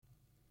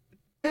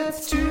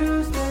It's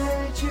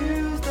Tuesday,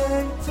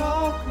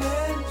 Talk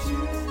Man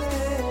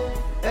Tuesday.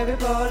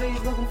 Everybody's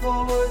looking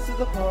forward to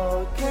the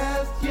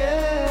podcast,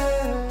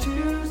 yeah.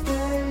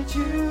 Tuesday,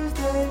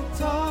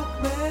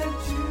 Talk Man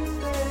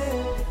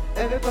Tuesday.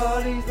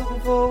 Everybody's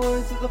looking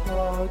forward to the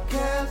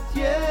podcast,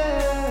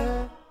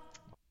 yeah.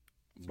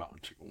 Wow,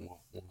 chicka wow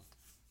wow.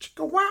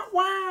 Chicka wow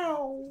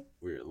wow.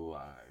 We're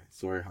live.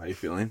 Sorry, how you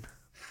feeling?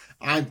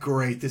 I'm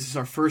great. This is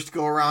our first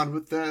go around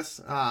with this.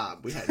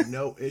 We had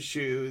no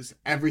issues.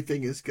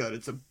 Everything is good.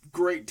 It's a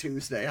great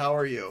Tuesday. How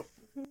are you?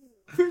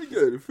 Pretty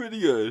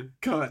good.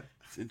 Good.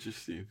 It's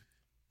interesting.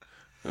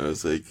 I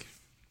was like,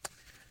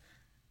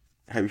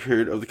 have you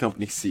heard of the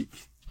company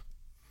Seek?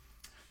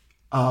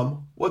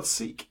 What's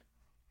Seek?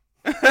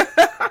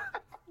 I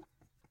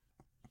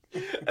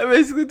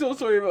basically told a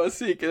story about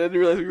Seek, and I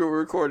didn't realize we were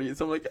recording,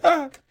 so I'm like,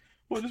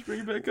 we'll just bring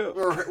it back up.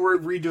 We're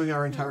redoing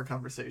our entire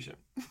conversation.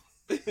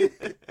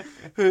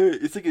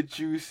 It's like a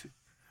juice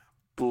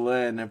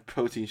blend and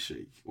protein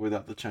shake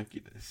without the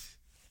chunkiness.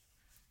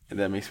 And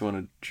that makes me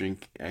want to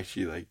drink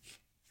actually like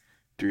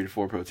 3 to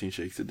 4 protein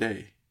shakes a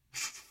day.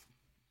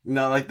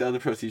 Not like the other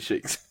protein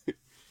shakes.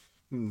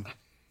 I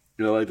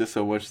like this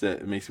so much that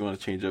it makes me want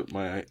to change up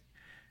my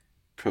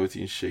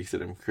protein shakes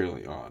that I'm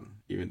currently on,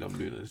 even though I'm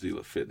doing a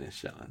Zila Fitness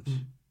challenge.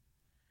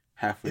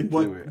 Halfway And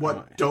through it.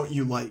 what don't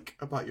you like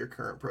about your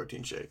current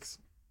protein shakes?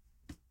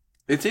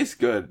 It tastes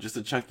good, just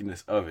the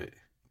chunkiness of it.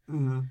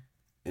 Mm-hmm.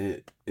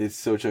 It's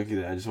so chunky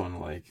that I just want to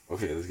like,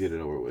 okay, let's get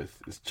it over with.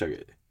 Let's chug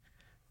it.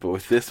 But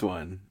with this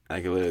one, I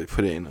can literally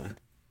put it in a,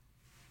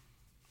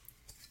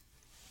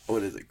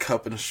 what is it,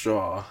 cup and a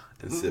straw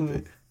and sip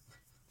it.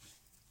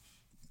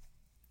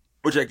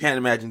 Which I can't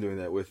imagine doing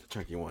that with the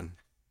chunky one.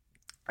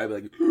 I'd be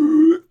like,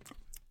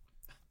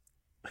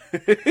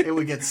 It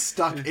would get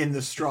stuck in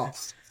the straw.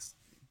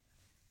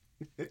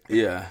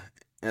 yeah.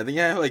 I think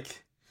I have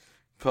like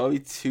probably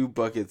 2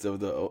 buckets of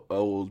the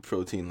old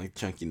protein, like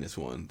chunkiness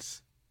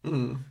ones.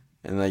 Mm.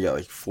 And then I got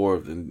like 4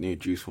 of the new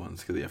juice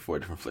ones because they have 4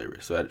 different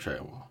flavors. So I had to try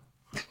them all.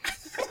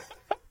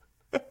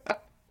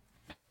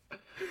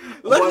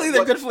 Luckily,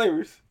 they're good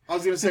flavors. I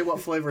was going to say,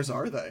 what flavors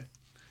are they?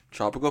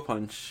 Tropical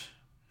punch,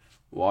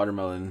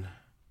 watermelon,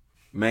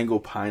 mango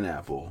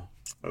pineapple,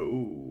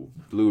 Oh.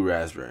 blue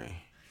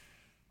raspberry.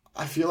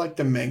 I feel like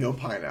the mango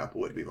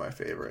pineapple would be my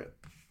favorite.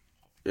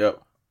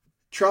 Yep.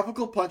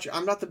 Tropical punch,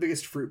 I'm not the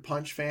biggest fruit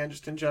punch fan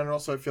just in general,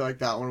 so I feel like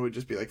that one would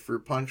just be like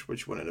fruit punch,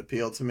 which wouldn't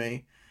appeal to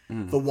me.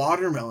 The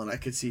watermelon I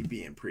could see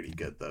being pretty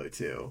good though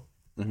too.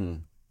 Mm-hmm.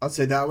 I'd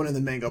say that one and the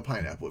mango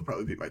pineapple would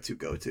probably be my 2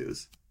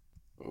 go-tos.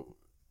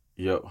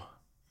 Yep.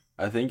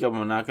 I think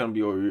I'm not going to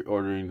be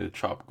ordering the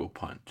tropical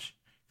punch.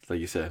 It's like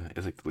you said,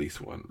 it's like the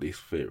least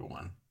favorite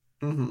one.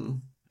 Mm-hmm.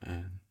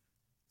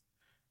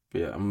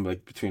 But yeah, I'm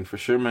like between for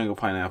sure mango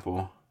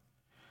pineapple,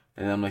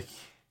 and I'm like,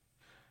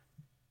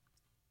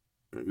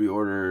 we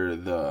order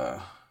the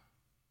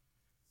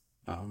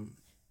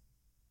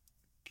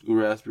blue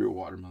raspberry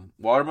watermelon.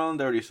 Watermelon,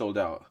 they already sold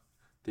out.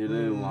 They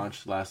literally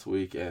launched last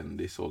week and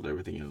they sold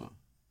everything out.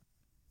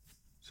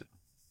 So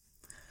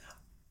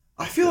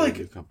I feel like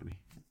good company.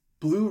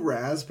 blue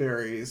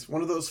raspberry is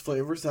one of those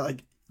flavors that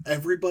like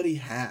everybody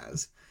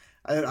has.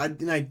 I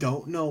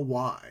don't know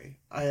why.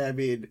 I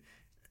mean,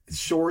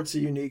 sure, it's a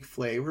unique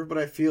flavor, but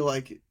I feel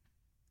like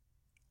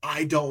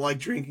I don't like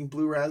drinking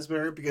blue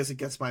raspberry because it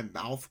gets my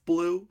mouth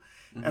blue.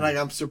 And like,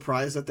 I'm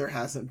surprised that there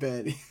hasn't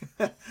been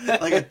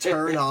like a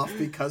turn off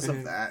because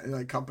of that. And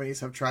like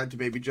companies have tried to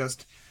maybe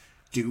just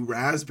do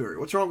raspberry.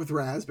 What's wrong with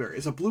raspberry?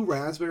 Is a blue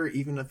raspberry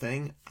even a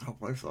thing? I don't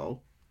think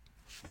so.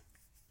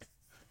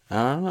 I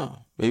don't know.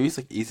 Maybe it's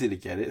like easy to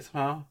get it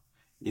somehow.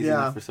 Easy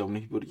enough for so many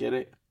people to get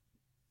it.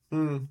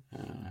 But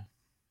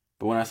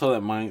when I saw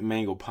that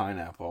mango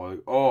pineapple, I was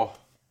like, oh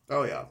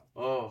yeah.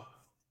 Oh.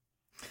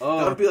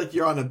 That would be like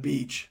you're on a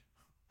beach.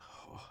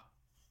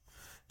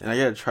 And I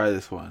gotta try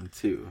this one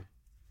too.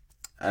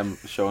 I'm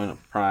showing a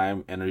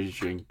Prime energy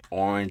drink,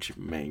 orange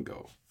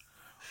mango.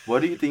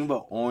 What do you think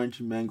about orange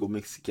and mango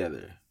mixed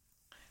together?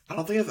 I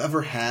don't think I've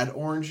ever had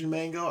orange and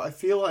mango. I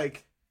feel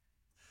like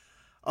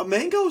a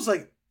mango is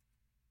like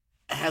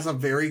has a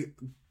very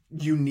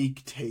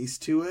unique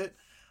taste to it.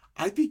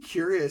 I'd be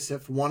curious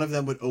if one of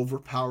them would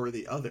overpower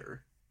the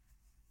other.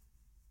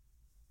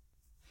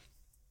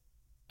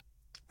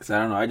 So I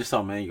don't know. I just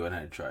saw mango and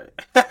I had to try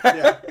it.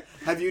 Yeah.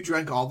 Have you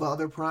drank all the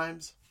other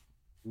primes?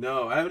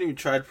 No, I haven't even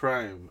tried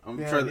Prime. I'm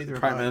gonna try the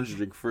Prime energy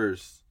drink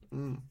first.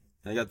 And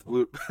I got the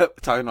blue.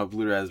 Talking about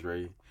blue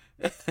raspberry.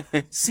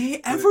 See,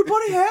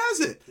 everybody has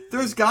it.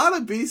 There's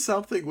gotta be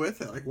something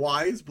with it. Like,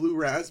 why is blue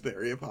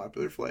raspberry a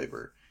popular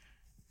flavor?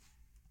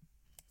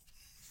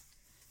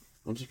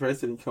 I'm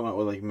surprised they didn't come out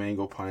with like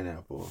mango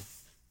pineapple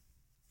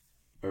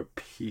or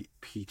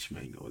peach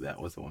mango. That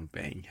was the one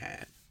Bang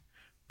had.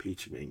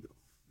 Peach mango.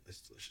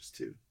 That's delicious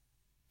too.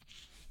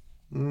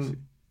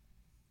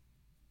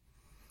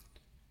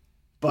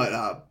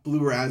 But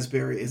blue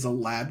raspberry is a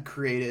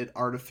lab-created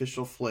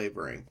artificial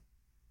flavoring.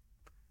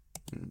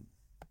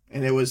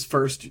 And it was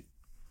first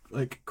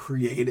like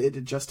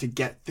created just to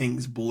get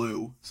things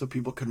blue so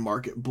people could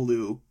market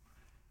blue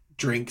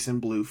drinks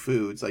and blue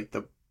foods, like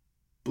the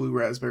blue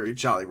raspberry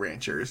Jolly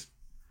Ranchers.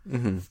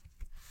 Mm-hmm.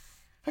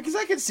 Because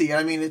I can see it.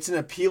 I mean, it's an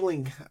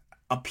appealing,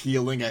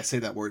 I say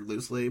that word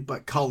loosely,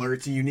 but color.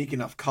 It's a unique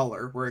enough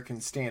color where it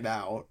can stand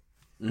out.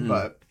 Mm-hmm.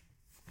 But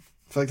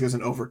I feel like there's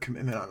an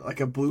overcommitment on it.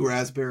 Like a blue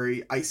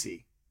raspberry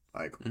icy.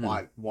 Like,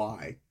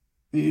 why?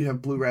 You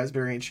have blue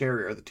raspberry and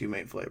cherry are the two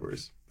main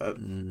flavors. But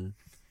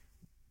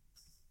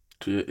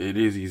it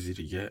is easy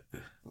to get.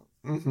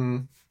 Mm-hmm.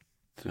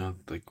 To not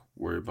like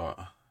worry about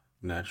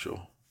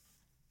natural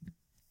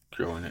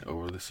growing it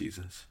over the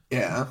seasons.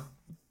 Yeah.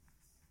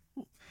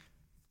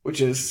 Which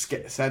is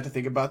sad to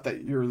think about,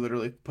 that you're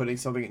literally putting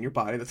something in your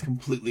body that's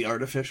completely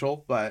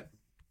artificial, but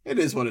it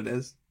is what it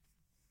is.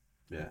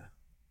 Yeah.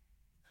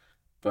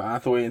 But I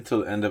have to wait until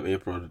the end of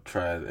April to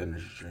try the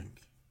energy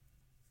drink.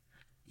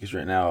 Because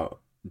right now,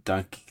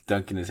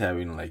 Dunkin' is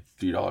having like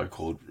 $3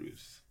 cold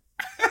brews.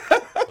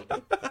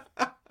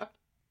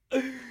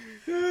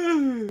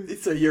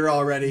 So you're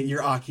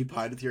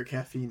occupied with your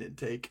caffeine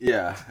intake.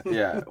 Yeah.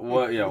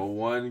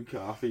 One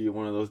coffee,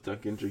 one of those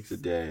Dunkin' drinks a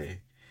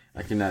day.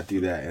 I cannot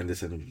do that and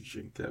this energy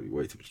drink. That'd be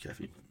way too much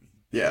caffeine for me.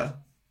 Yeah.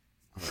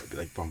 I'd be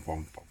like, bum,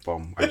 bum, bum,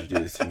 bum. Why'd you do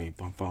this to me?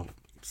 Bum, bum.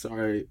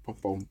 Sorry. Bum,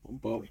 bum, bum,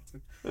 bum.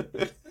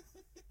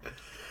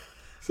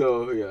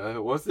 So, yeah.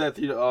 Once that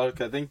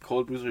 $3, I think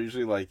cold brews are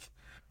usually like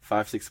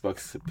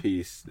 $5-6 a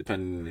piece,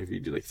 depending if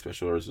you do like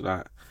special orders or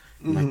not.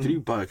 I'm like,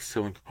 $3.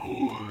 So I'm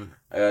like,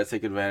 I gotta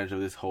take advantage of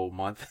this whole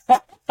month.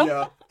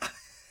 Yeah.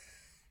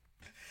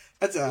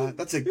 That's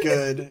a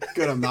good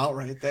amount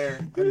right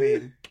there. I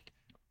mean,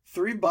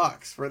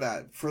 $3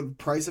 for the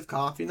price of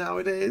coffee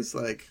nowadays,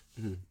 like,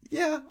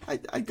 yeah,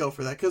 I'd go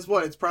for that. Because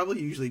it's probably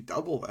usually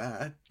double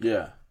that.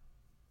 Yeah.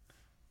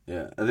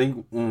 I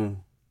think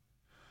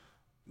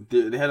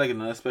they had like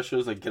another special,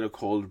 it's like get a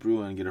cold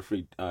brew and get a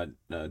free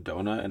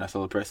donut, and I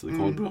saw the price of the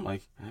cold brew. I'm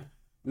like,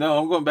 no,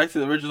 I'm going back to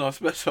the original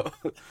special,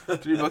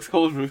 $3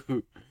 cold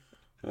brew.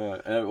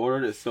 And I've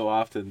ordered it so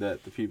often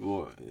that the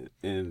people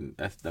in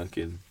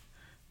Dunkin'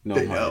 know.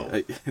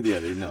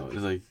 They know.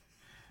 It's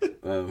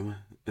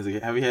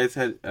like, have you guys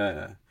had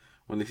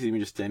when they see me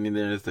just standing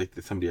there? It's like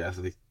somebody asks,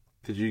 like,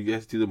 "Did you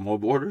guys do the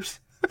mobile orders?"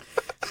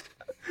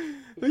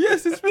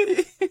 Yes, it's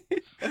me.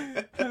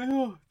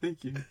 Oh,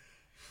 thank you.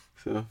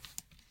 So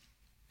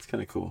it's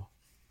kind of cool.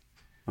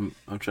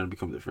 I'm trying to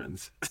become their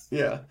friends.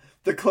 Yeah,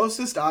 the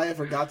closest I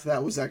ever got to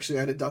that was actually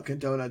at a Dunkin'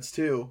 Donuts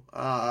too.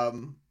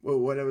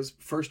 When it was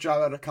first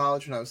job out of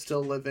college, when I was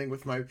still living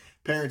with my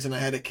parents, and I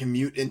had to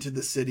commute into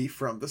the city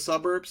from the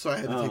suburbs, so I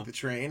had to take the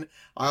train.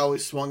 I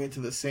always swung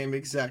into the same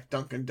exact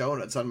Dunkin'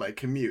 Donuts on my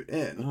commute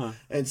in,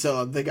 and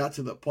so they got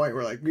to the point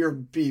where like we were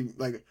being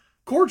like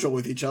cordial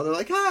with each other,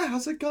 like, "Hi,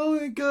 how's it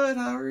going? Good.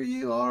 How are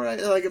you? All right."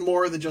 Like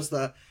more than just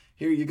the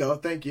 "Here you go,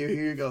 thank you.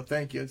 Here you go,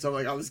 thank you." And so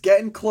like I was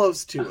getting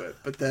close to it,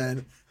 but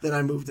then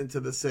I moved into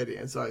the city,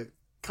 and so I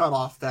cut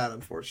off that,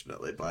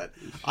 unfortunately. But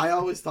I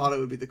always thought it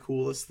would be the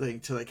coolest thing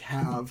to like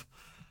have,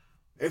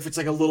 if it's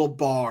like a little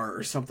bar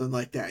or something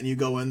like that, and you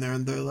go in there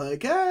and they're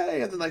like,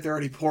 "Hey," and then like they're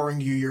already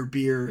pouring you your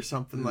beer or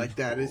something like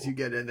that as you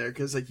get in there,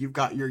 because like you've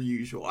got your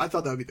usual. I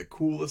thought that would be the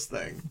coolest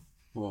thing.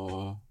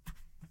 Whoa.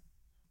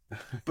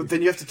 But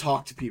then you have to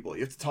talk to people.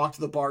 You have to talk to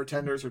the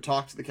bartenders or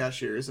talk to the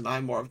cashiers, and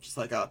I'm more of just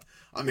like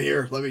I'm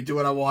here, let me do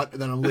what I want,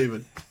 and then I'm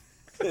leaving.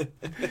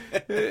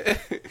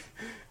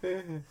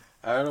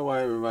 I don't know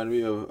why it reminded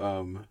me of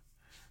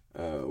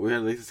we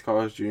had like this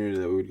college junior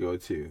that we would go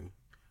to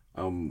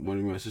when me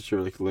and my sister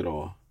were like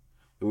little,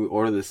 and we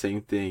order the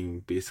same thing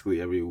basically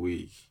every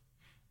week,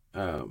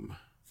 and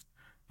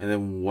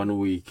then one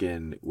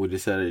weekend we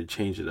decided to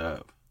change it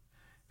up.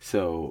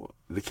 So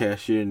the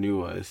cashier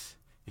knew us,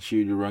 and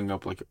she would rung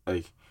up like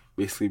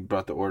basically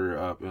brought the order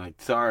up and like,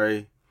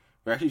 "Sorry,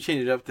 we actually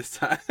changed it up this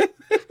time."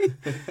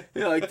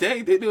 You're like,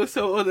 dang, they knew it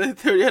so well that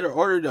they already had our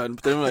order done.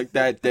 But then like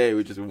that day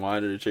we just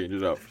wanted to change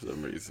it up for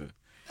some reason.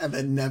 And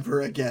then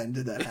never again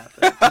did that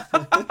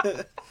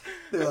happen.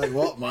 They're like,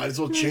 well, might as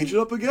well change it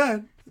up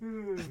again.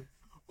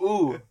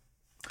 Ooh.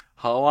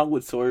 How long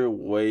would Sawyer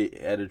wait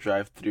at a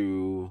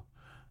drive-thru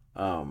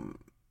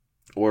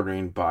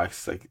ordering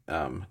box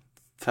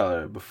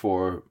teller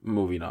before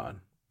moving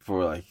on?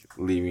 Before like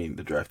leaving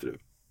the drive-thru?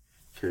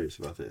 Curious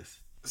about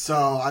this.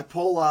 So I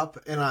pull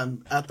up and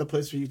I'm at the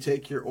place where you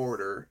take your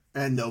order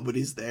and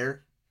nobody's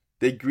there.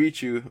 They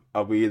greet you.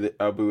 I'll be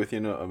with you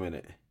in a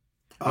minute.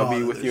 I'll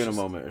be with you in a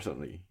moment or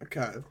something.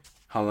 Okay.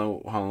 How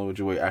long would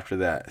you wait after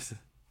that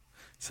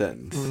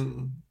sentence?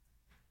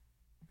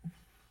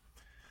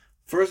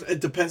 First, it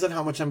depends on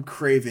how much I'm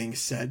craving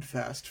said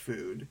fast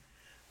food,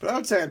 but I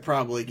would say I'd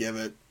probably give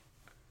it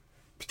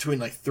between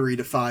like 3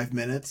 to 5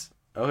 minutes.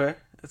 Okay,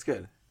 that's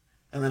good.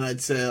 And then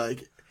I'd say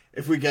like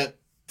if we get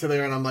to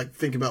there and I'm like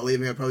thinking about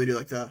leaving, I'd probably do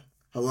like the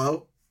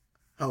hello,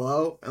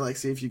 and like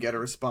see if you get a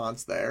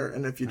response there.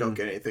 And if you don't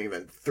get anything,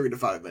 then 3 to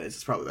 5 minutes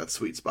is probably that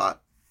sweet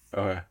spot.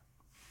 Okay.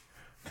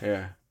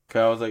 Yeah.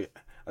 Cause I was like,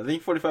 I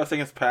think 45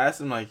 seconds passed.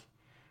 I'm like,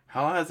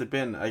 how long has it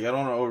been? Like, I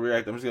don't want to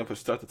overreact. I'm just gonna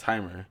start the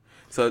timer.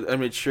 So I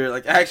made sure,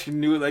 like, I actually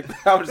knew like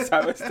how much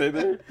time I stayed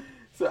there.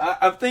 So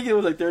I'm thinking it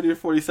was like 30 or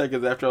 40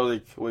 seconds after I was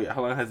like, wait,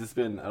 how long has this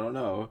been? I don't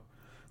know.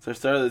 So I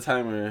started the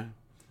timer.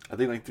 I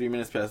think like 3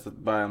 minutes passed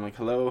by. I'm like,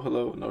 hello,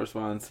 no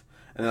response.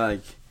 And then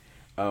like,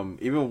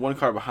 even one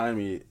car behind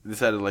me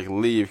decided to like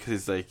leave because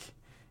he's like,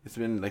 it's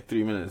been like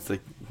 3 minutes. Like,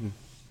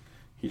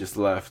 he just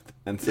left.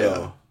 And so,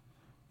 Yeah.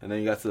 and then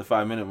he got to the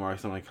 5 minute mark.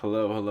 So I'm like,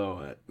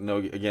 hello. No,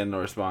 again, no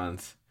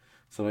response.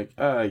 So I'm like,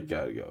 I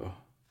gotta go.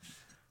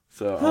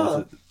 So I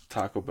went to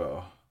Taco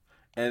Bell.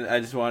 And I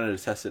just wanted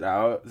to test it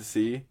out to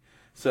see.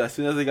 So as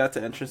soon as I got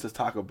to entrance to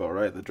Taco Bell,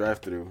 right, the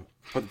drive-through,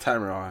 put the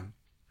timer on.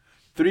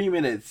 3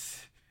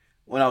 minutes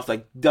when I was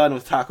like done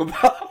with Taco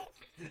Bell.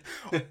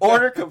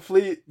 Order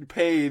complete,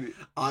 paid,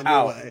 On your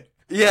out. way.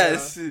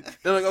 Yes.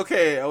 They're like,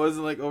 okay, I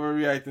wasn't like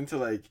overreacting to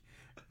like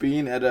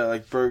being at a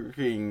like Burger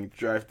King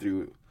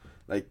drive-through,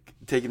 like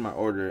taking my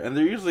order. And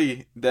they're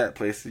usually, that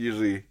place is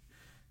usually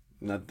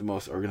not the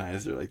most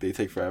organized, or like they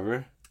take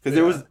forever. Because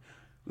there was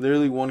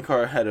literally one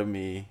car ahead of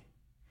me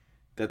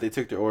that they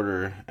took their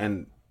order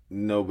and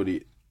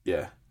nobody,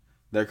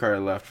 their car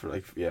left for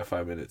like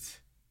 5 minutes.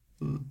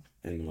 And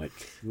I'm like,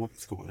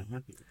 what's going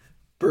on here?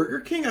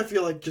 Burger King, I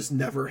feel like, just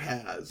never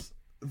has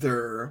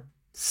their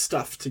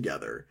stuff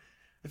together.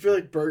 I feel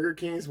like Burger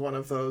King is one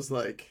of those,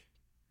 like,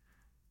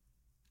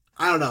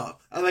 I don't know.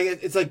 I like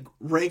it's like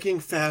ranking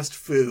fast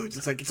foods.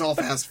 It's like it's all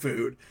fast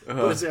food.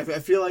 But it's, I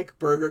feel like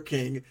Burger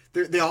King,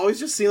 they always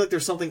just seem like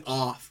there's something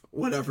off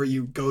whenever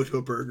you go to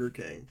a Burger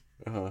King.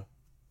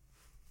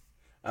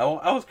 I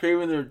was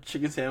craving their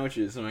chicken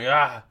sandwiches. I'm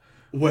like,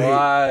 Wait,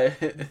 why?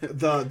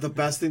 the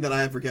best thing that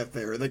I ever get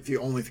there, like the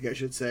only thing I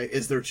should say,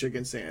 is their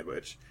chicken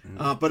sandwich.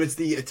 But it's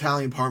the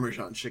Italian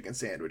Parmesan chicken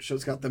sandwich. So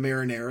it's got the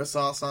marinara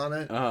sauce on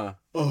it.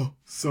 Oh,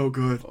 so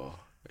good. Oh,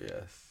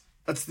 yes.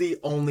 That's the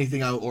only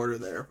thing I'll order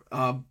there.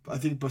 I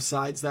think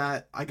besides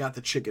that, I got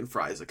the chicken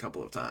fries a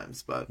couple of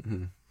times, but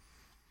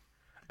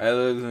I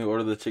literally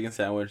ordered the chicken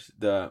sandwich,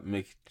 the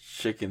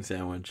McChicken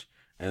sandwich,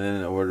 and then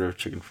an order of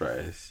chicken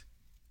fries.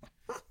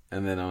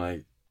 And then I'm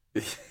like,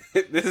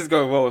 this is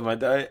going well with my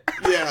diet.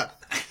 yeah.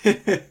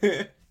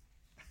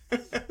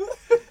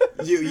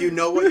 you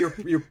know what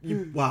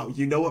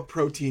you know what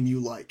protein you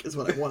like is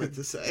what I wanted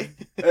to say.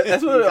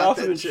 That's what You I got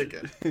also that been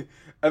chicken.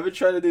 I've been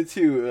trying to do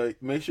too.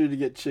 Like, make sure to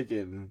get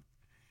chicken,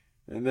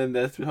 and then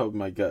that's been helping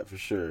my gut for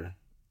sure.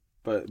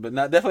 But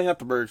definitely not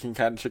the Burger King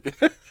kind of chicken.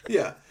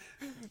 Yeah.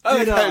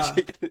 Other kind of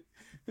chicken.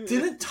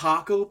 Didn't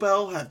Taco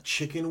Bell have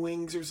chicken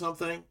wings or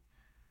something?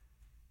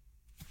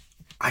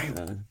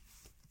 I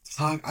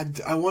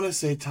want to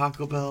say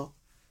Taco Bell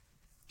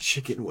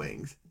chicken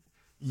wings.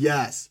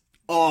 Yes.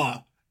 Oh,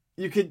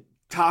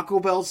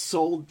 Taco Bell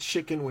sold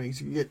chicken wings.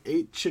 You can get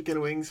 8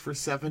 chicken wings for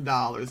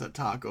 $7 at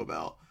Taco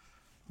Bell.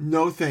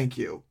 No, thank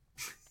you.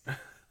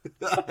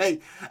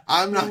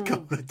 I'm not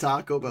going to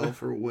Taco Bell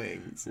for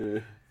wings.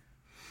 They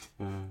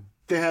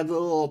had the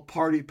little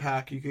party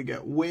pack. You could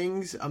get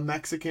wings, a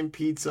Mexican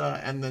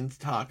pizza, and then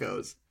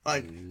tacos.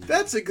 Like,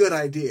 that's a good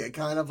idea.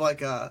 Kind of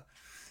like a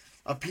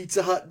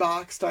Pizza Hut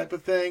box type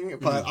of thing.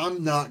 But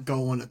I'm not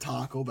going to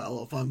Taco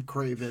Bell if I'm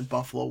craving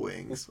buffalo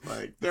wings.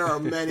 Like, there are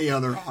many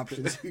other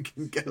options you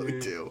can go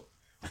to.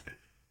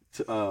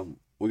 So,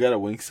 we got a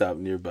Wingstop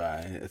nearby.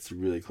 It's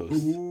really close.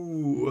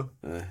 Ooh.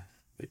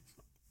 Like,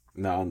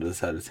 not on this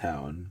side of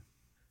town.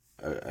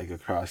 Like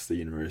across the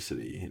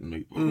university. And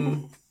like,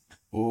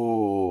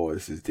 oh,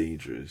 this is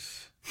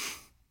dangerous.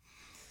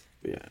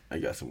 But yeah, I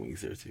got some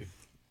wings there too.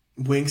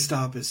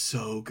 Wingstop is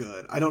so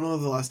good. I don't know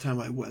the last time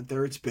I went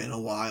there. It's been a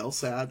while,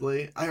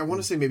 sadly. I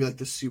want to say maybe like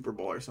the Super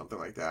Bowl or something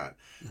like that.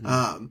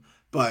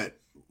 But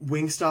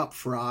Wingstop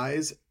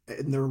fries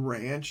and their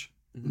ranch,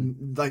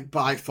 like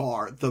by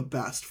far the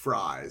best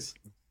fries.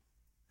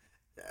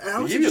 And I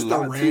would say just the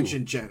ranch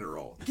in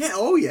general. Yeah,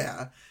 oh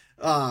yeah.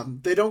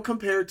 They don't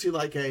compare to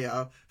like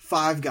a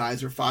Five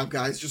Guys, or Five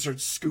Guys just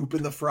start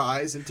scooping the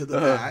fries into the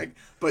bag.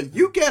 But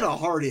you get a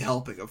hearty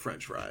helping of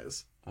French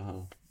fries.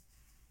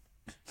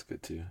 It's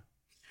good too.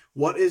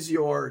 What is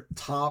your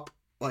top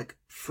like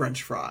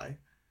French fry?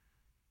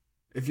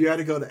 If you had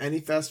to go to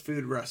any fast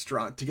food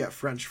restaurant to get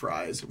French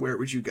fries, where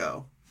would you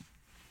go?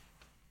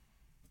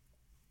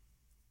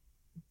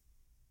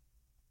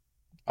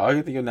 All I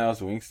can think of now is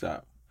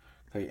Wingstop.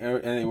 Like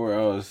anywhere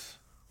else,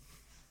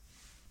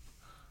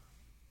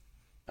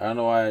 I don't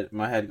know why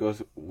my head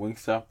goes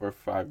Wingstop or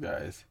Five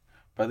Guys,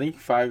 but I think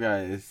Five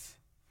Guys,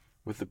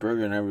 with the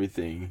burger and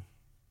everything,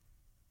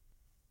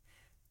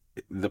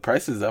 the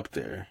price is up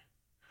there.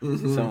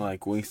 Something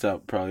like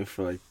Wingstop probably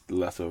for like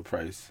less of a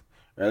price,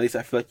 or at least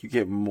I feel like you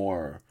get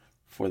more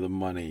for the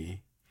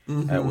money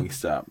at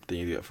Wingstop than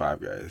you do at Five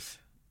Guys.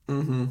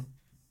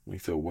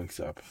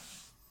 Wingstop.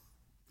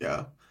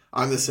 Yeah,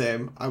 I'm the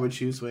same. I would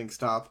choose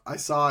Wingstop. I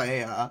saw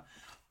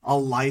a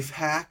life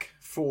hack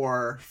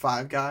for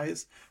Five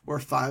Guys, where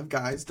Five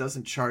Guys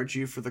doesn't charge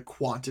you for the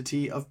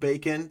quantity of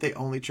bacon. They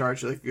only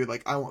charge you, like, if you're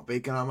like, I want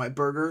bacon on my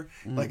burger,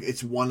 like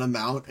it's one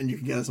amount and you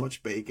can get as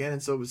much bacon.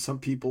 And so some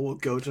people will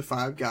go to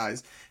Five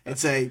Guys and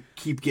say,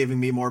 keep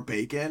giving me more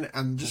bacon,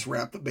 and just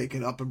wrap the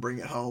bacon up and bring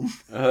it home.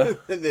 And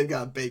they've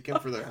got bacon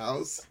for their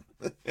house.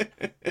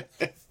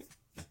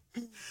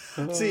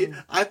 See,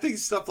 I think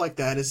stuff like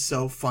that is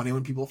so funny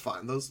when people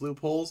find those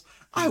loopholes.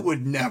 I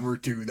would never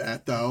do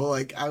that though.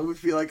 Like I would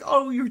feel like,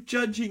 oh, you're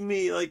judging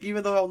me. Like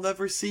even though I'll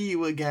never see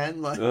you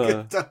again, like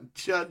don't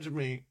judge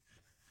me.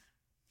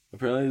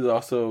 Apparently, there's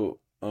also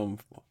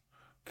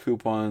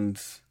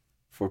coupons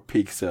for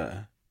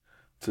pizza.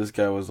 So this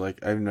guy was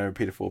like, I've never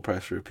paid a full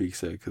price for a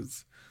pizza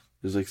because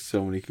there's like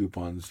so many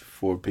coupons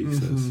for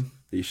pizzas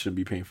that you should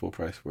be paying full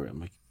price for it. I'm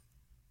like,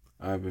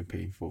 I've been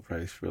paying full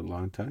price for a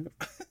long time.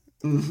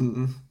 So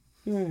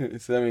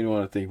that made me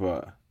want to think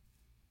about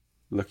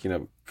looking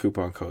up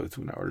coupon codes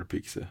when I order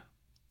pizza.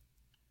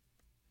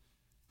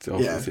 So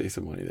hopefully save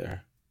some money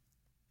there.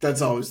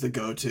 That's always the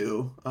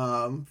go-to.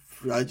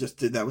 I just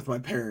did that with my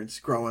parents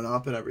growing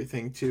up and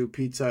everything too.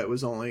 Pizza,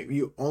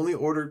 you only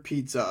ordered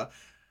pizza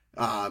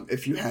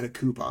if you had a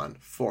coupon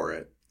for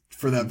it.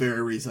 For that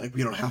very reason, like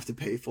we don't have to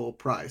pay full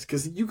price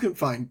because you can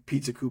find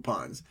pizza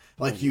coupons,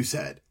 like you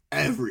said,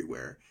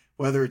 everywhere.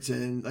 Whether it's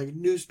in like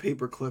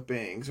newspaper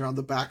clippings or on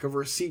the back of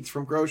receipts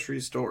from grocery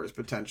stores,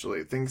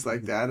 potentially things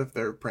like that. If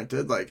they're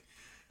printed, like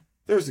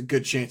there's a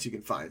good chance you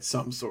can find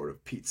some sort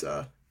of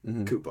pizza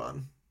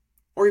coupon,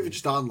 or even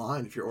just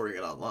online if you're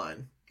ordering it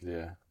online.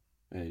 Yeah,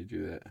 I need to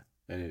do that.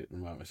 I need to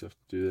remind myself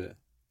to do that.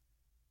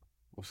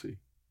 We'll see.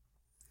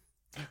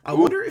 I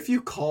wonder if you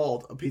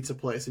called a pizza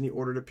place and you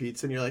ordered a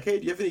pizza and you're like, hey,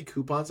 do you have any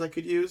coupons I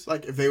could use?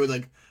 Like if they would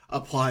like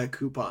apply a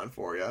coupon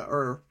for you,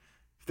 or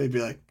if they'd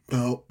be like,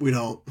 no, we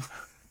don't.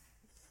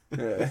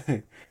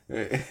 Probably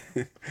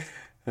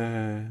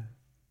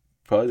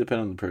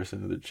depend on the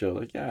person. They're chill,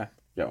 like, yeah,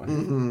 got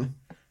one.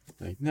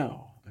 Like,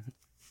 no.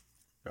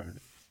 Darn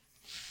it.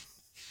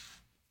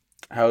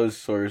 How is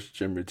Sawyer's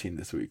gym routine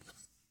this week?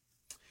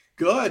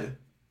 Good.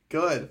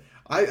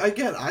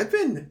 I've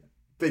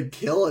been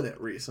killing it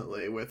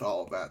recently with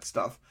all of that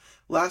stuff.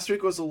 Last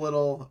week was a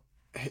little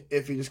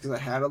iffy just because I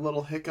had a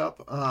little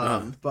hiccup.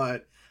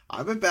 But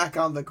I've been back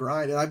on the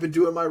grind and I've been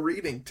doing my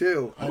reading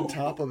too on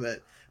top of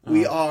it.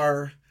 We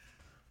are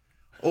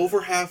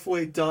over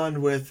halfway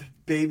done with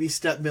Baby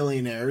Step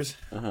Millionaires.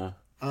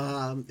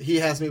 He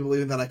has me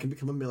believing that I can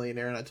become a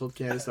millionaire, and I told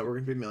Candace that we're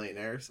going to be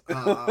millionaires. Wait,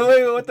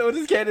 what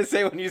does Candace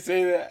say when you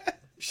say that?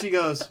 She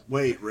goes,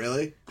 wait,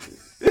 really?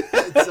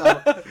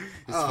 So,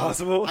 it's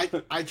possible.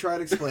 I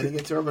tried explaining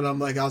it to her, but I'm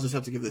like, I'll just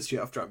have to give this to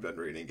you after I'm done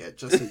reading it,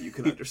 just so you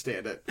can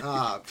understand it.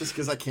 Just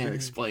because I can't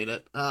explain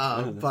it.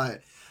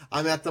 But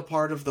I'm at the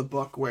part of the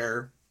book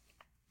where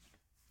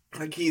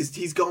like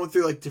he's going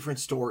through like different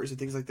stories and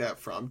things like that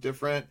from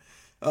different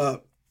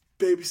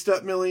baby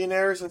step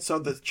millionaires, and so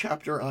the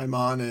chapter I'm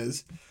on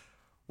is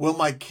Will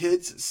My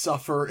Kids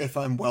Suffer If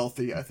I'm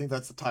Wealthy? I think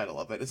that's the title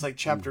of it. It's like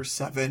chapter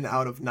 7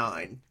 out of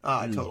 9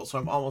 total, so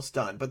I'm almost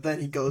done. But then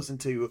he goes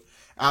into,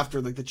 after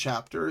like the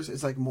chapters,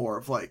 it's like more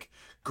of like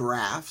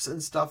graphs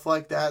and stuff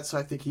like that. So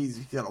I think he's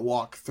gonna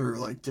walk through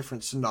like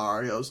different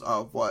scenarios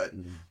of what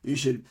you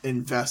should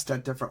invest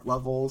at different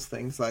levels,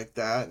 things like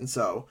that. And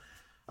so,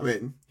 I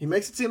mean, he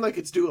makes it seem like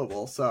it's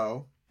doable,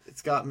 so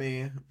it's got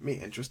me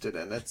interested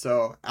in it.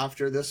 So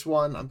after this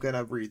one, I'm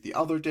gonna read the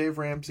other Dave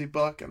Ramsey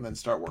book and then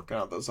start working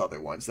on those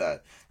other ones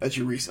that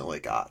you recently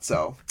got.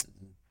 So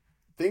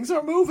things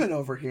are moving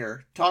over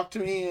here. Talk to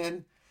me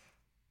in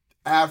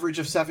average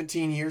of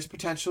 17 years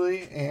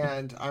potentially,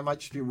 and I might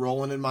just be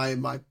rolling in my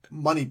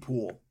money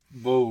pool.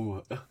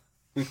 Whoa.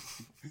 I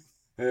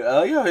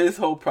like how his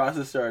whole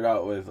process started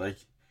out with like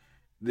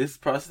this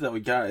process that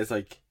we got is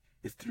like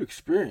it's through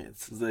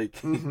experience. It's like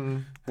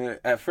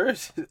at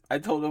first I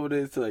told him what it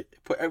is to like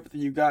put everything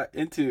you got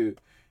into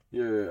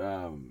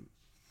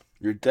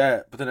your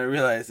debt, but then I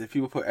realized if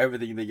people put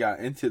everything they got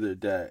into their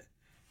debt,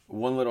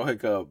 one little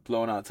hiccup,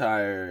 blown out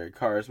tire,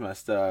 car's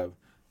messed up,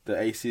 the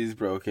AC is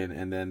broken,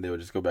 and then they would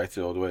just go back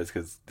to the old ways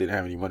because they didn't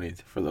have any money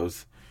for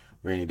those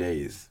rainy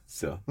days.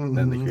 So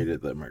then they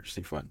created the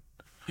emergency fund.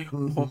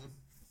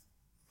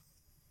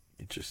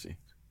 Interesting.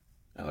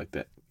 I like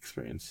that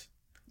experience.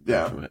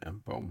 Yeah.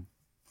 And boom.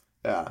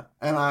 Yeah,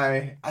 and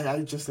I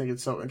just think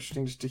it's so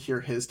interesting just to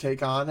hear his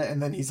take on it.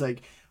 And then he's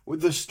like, with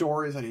the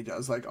stories that he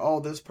does, like, oh,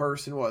 this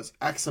person was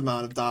X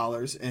amount of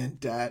dollars in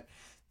debt.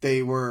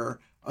 They were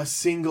a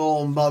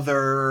single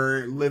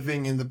mother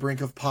living in the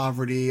brink of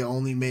poverty,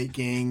 only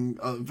making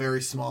a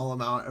very small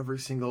amount every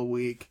single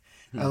week.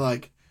 And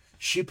like,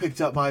 she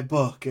picked up my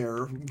book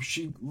or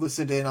she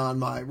listened in on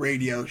my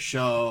radio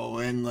show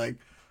and like,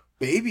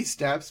 baby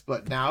steps,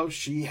 but now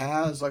she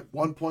has like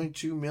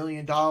 $1.2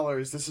 million.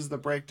 This is the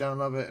breakdown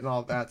of it and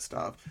all that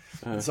stuff.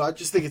 So I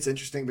just think it's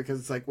interesting because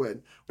it's like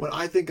when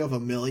I think of a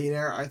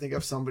millionaire, I think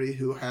of somebody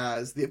who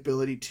has the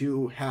ability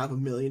to have $1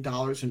 million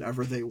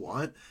whenever they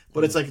want,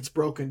 but it's like it's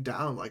broken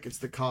down. Like it's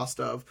the cost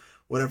of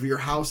whatever your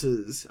house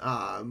is,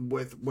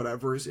 with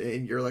whatever's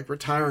in your like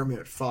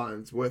retirement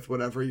funds, with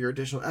whatever your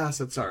additional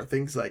assets are,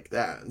 things like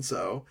that. And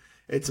so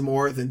it's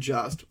more than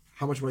just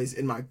how much money's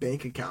in my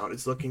bank account.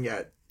 It's looking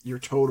at your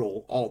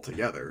total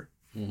altogether.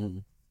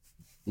 Makes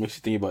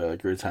you think about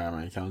like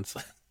retirement accounts.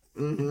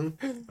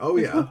 Oh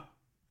yeah.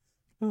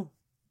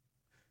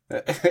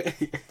 I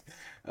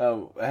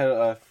had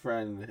a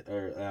friend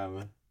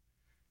or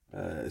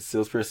a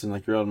salesperson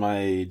like around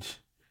my age,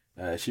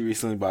 she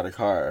recently bought a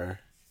car,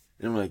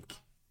 and I'm like,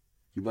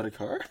 you bought a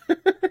car?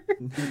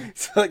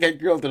 So like I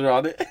grilled her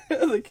on it. I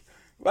was like,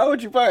 why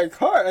would you buy a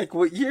car? Like,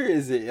 what year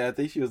is it? And I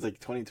think she was like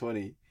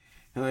 2020.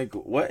 And like,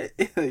 what?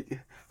 Like,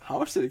 how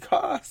much did it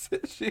cost?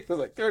 She was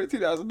like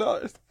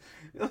 $32,000.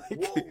 Like,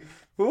 Whoa.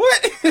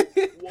 what?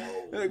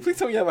 Whoa. Like, please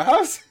tell me you have a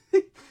house.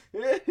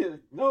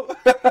 No.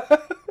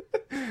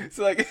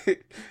 So like,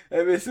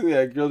 I basically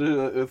I grilled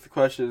her with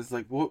questions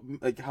like, what?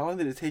 Like, how long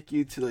did it take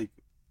you to like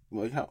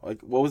how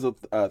like what was the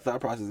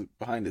thought process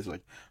behind this?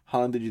 Like, how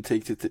long did you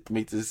take to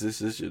make this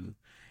decision?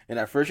 And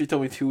at first she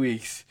told me 2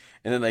 weeks,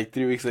 and then like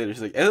 3 weeks later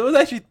she's like, and it was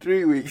actually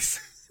 3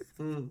 weeks.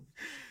 Mm.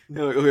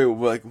 You're like, okay,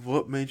 well, like,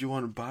 what made you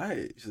want to buy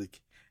it? She's like,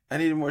 I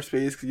needed more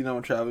space because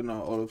I'm traveling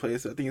all over the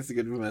place. So I think it's a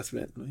good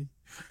investment. I'm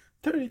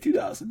like,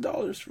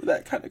 $32,000 for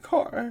that kind of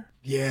car.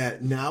 Yeah,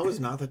 now is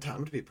not the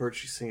time to be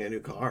purchasing a new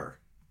car.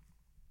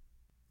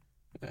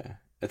 Yeah,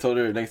 I told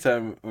her next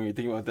time when you're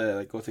thinking about that,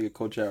 like, go take a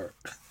cold shower.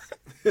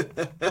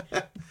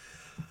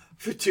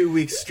 For 2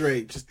 weeks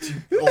straight, just to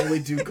only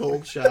do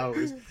cold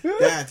showers.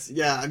 That's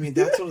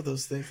one of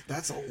those things.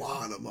 That's a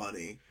lot of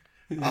money.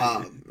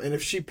 And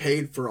if she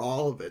paid for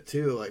all of it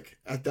too, like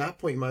at that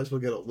point, you might as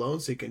well get a loan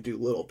so you can do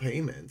little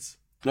payments.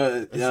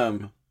 No,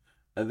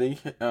 I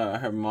think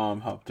her mom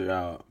helped her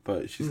out,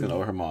 but she's gonna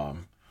owe her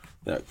mom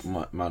that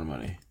amount of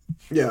money.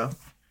 Yeah.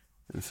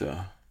 And so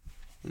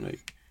I'm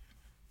like,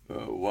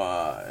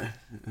 why?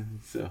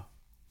 And so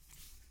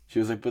she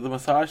was like, but the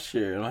massage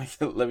chair. I'm like,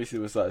 let me see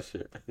the massage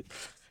chair.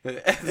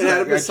 It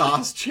had a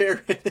massage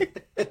chair in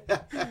it.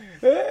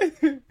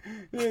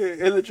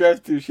 In the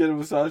drive-thru, she had a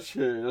massage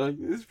chair. Like,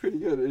 it's pretty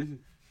good.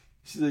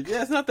 She's like,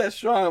 yeah, it's not that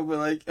strong, but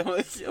like,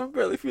 I'm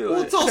barely feeling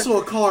Well, it. it's also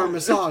a car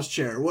massage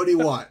chair. What do you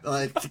want?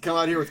 Like, to come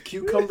out here with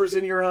cucumbers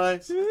in your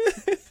eyes?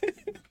 Like,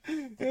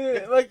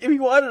 if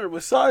you wanted a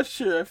massage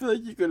chair, I feel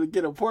like you could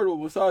get a portable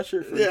massage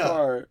chair for a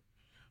car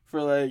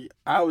for like,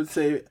 I would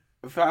say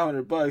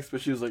 $500.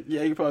 But she was like,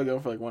 yeah, you could probably go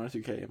for like 1 or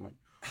 2K. I'm like,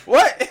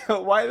 what?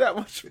 Why that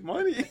much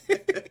money?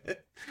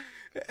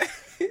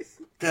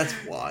 That's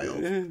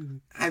wild.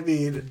 I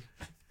mean,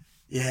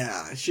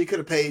 yeah, she could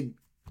have paid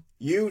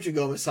you to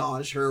go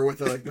massage her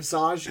with a like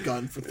massage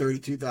gun for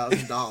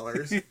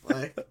 $32,000.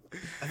 Like,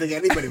 I think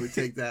anybody would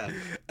take that.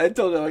 I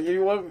told her, like,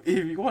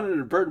 if you wanted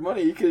to burn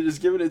money, you could have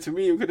just given it to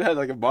me. We could have had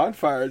like a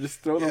bonfire, just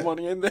throw the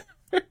money in there.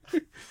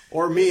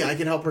 Or me, I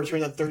can help her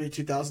turn that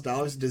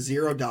 $32,000 into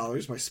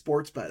 $0 by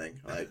sports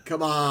betting. Like,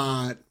 come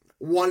on.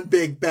 One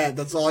big bet,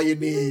 that's all you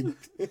need.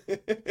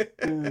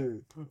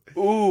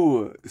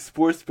 Ooh,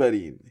 sports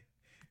betting.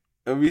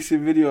 A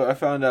recent video I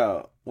found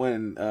out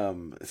when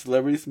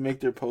celebrities make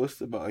their posts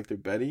about like their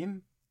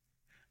betting.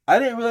 I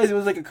didn't realize it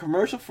was like a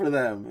commercial for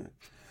them.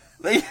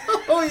 Like,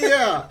 oh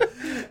yeah,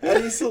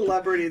 any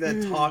celebrity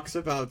that talks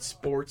about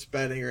sports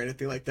betting or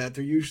anything like that,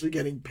 they're usually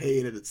getting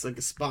paid, and it's like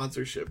a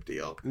sponsorship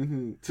deal.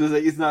 Mm-hmm. So it's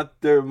like it's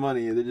not their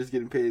money; they're just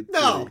getting paid.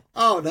 No,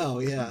 oh no,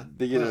 yeah,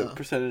 they get a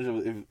percentage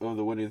of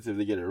the winnings if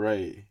they get it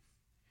right.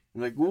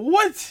 I'm like,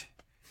 what?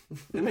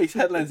 It makes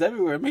headlines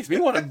everywhere. It makes me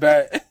want to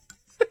bet.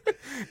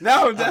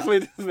 Now it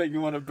definitely does make me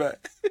want to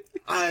bet.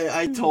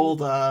 I told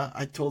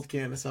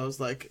Candace, I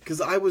was like,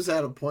 because I was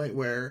at a point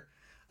where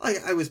like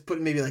I was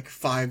putting maybe like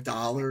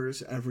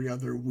 $5 every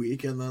other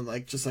week, and then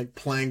like just like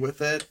playing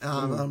with it.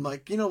 I'm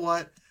like, you know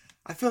what?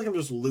 I feel like I'm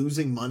just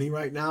losing money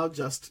right now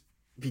just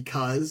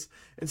because.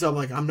 And so I'm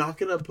like, I'm not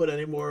gonna put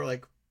any more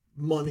like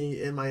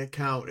money in my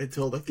account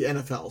until like the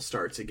NFL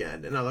starts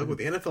again. And I'm like, when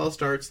the NFL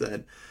starts,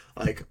 then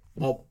like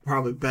I'll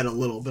probably bet a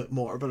little bit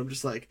more. But I'm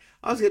just like,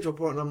 I was getting to a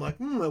point and I'm like,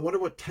 I wonder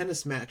what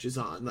tennis match is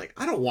on. Like,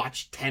 I don't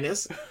watch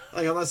tennis,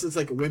 like unless it's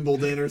like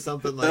Wimbledon or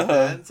something like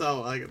that. So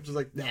like I'm just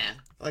like, nah,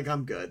 like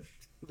I'm good.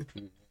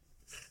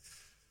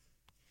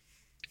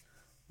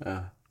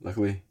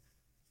 Luckily,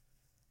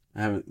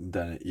 I haven't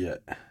done it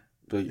yet.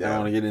 But Yeah. I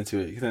want to get into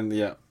it. 'Cause then,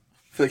 I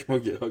feel like I'm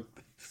going to get hooked.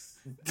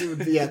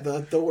 Dude, yeah,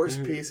 the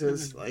worst piece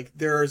is like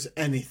there's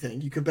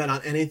anything. You can bet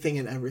on anything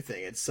and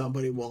everything, and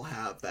somebody will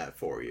have that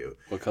for you.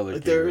 What color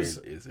Like,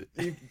 Gatorade is it?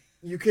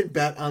 You can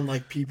bet on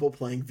like people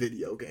playing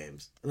video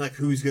games and like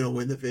who's gonna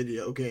win the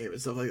video game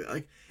and stuff like that.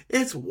 Like,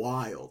 it's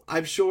wild.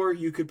 I'm sure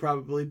you could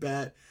probably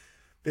bet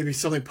maybe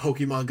something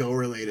Pokemon Go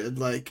related,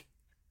 like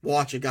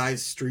watch a guy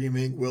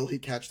streaming, will he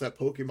catch that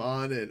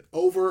Pokemon, and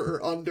over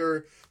or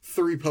under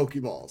 3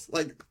 Pokeballs.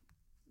 Like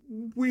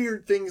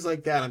weird things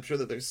like that. I'm sure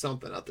that there's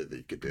something out there that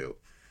you could do.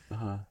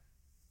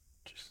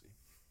 Interesting.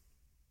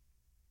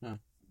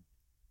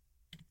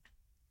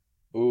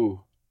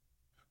 Ooh,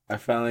 I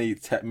finally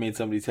made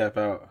somebody tap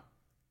out.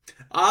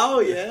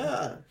 Oh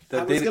yeah,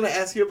 I was gonna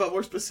ask you about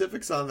more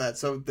specifics on that.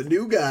 So the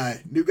new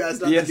guy's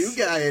not the new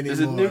guy anymore. There's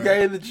a new guy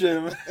in the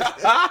gym.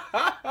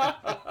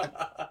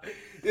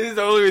 This is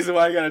the only reason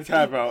why I got to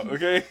tap out,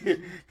 okay?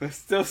 I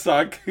still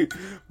suck.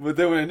 But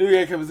then when a new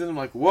guy comes in, I'm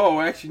like, whoa,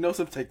 I actually know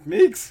some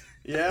techniques.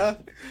 Yeah.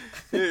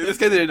 This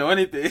guy didn't know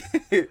anything.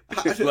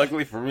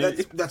 Luckily for me.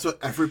 That's what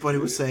everybody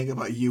was saying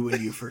about you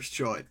when you first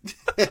joined.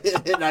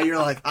 And now you're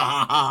like,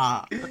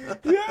 ah.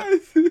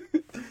 Yes.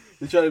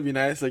 They try to be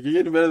nice. Like, you're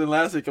getting better than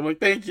last week. I'm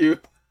like, thank you.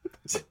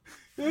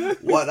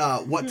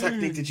 What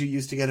technique did you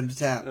use to get him to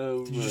tap?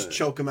 Oh, Did you just man.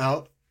 choke him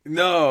out?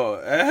 No,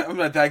 I'm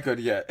not that good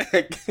yet.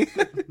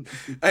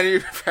 I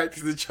need to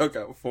practice the choke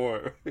out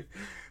for.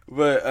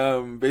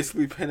 But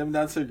basically pin him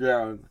down to the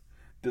ground.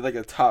 Did like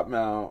a top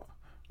mount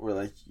where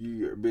like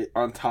you're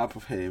on top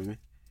of him,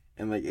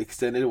 and like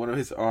extended one of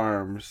his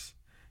arms,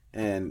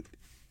 and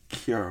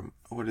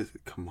what is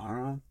it?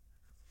 Kamara?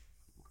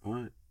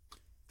 What?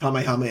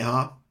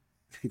 Kamehameha.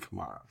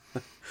 Kamara.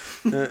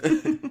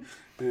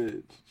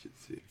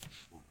 Jiu-jitsu.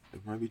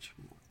 It might be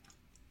Kimura.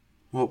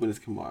 I'm hoping it's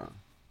Kamara.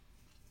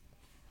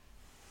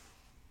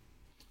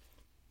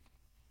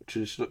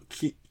 Traditional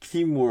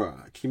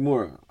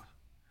Kimura.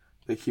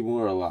 The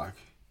Kimura lock.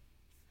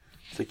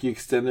 It's like you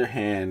extend their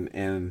hand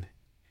and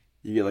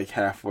you get like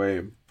halfway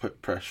and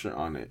put pressure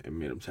on it and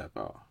made them tap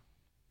out.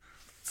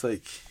 It's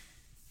like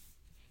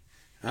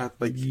I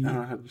don't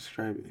know how to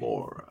describe it.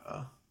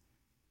 Kimura.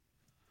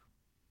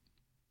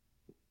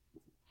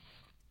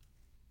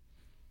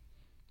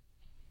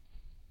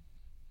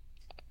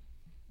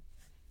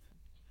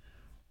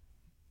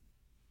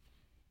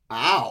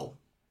 Ow.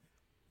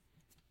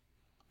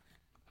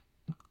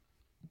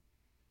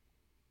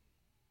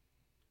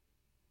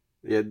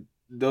 Yeah,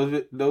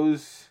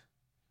 those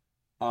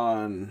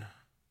on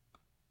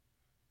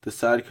the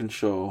side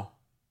control.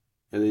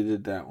 Yeah, they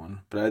did that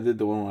one, but I did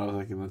the one where I was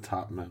like in the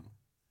top mount.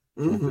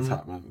 The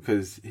top mount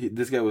because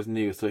this guy was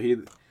new, so he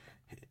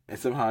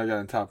somehow I got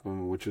on top of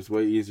him, which was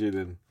way easier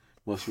than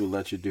most people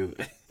let you do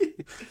it.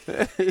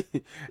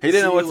 He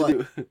didn't know what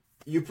to do.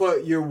 You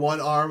put your one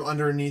arm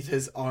underneath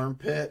his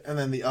armpit and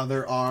then the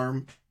other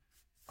arm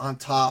on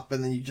top,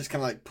 and then you just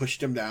kind of like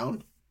pushed him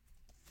down.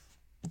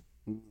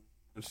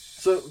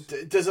 So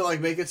does it like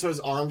make it so his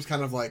arms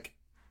kind of like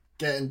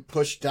getting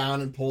pushed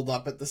down and pulled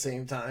up at the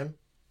same time?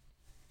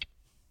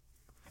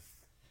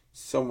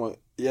 Somewhat,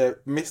 yeah.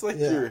 It makes like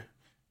your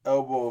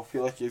elbow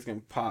feel like it's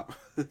gonna pop.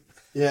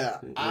 Yeah.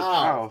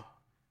 Ow.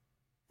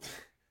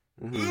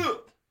 Mm-hmm.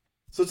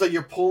 So it's like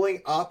you're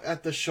pulling up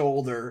at the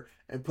shoulder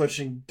and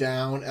pushing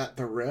down at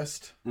the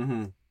wrist.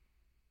 Mm-hmm.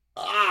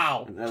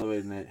 Ow! And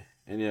elevating it,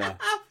 and yeah.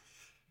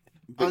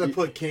 I'm gonna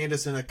put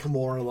Candace in a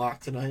Kimura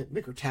lock tonight.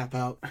 Make her tap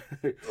out.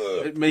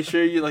 Make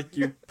sure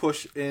you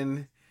push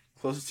in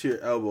closer to your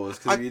elbows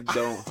because if you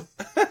don't.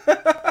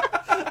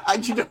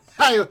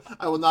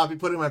 I will not be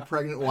putting my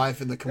pregnant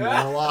wife in the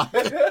Kimura lock.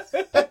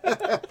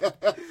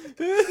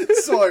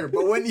 Sawyer,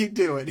 but when you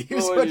do it,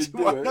 here's what you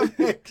want to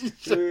make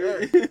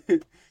sure.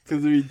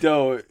 Because if you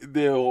don't,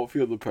 they won't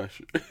feel the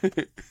pressure.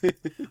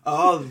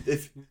 Oh,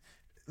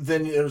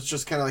 then it was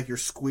just kind of like you're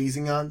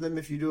squeezing on them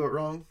if you do it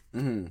wrong.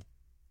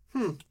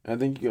 Mm-hmm. I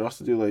think you could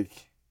also do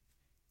like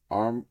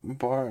arm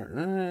bar.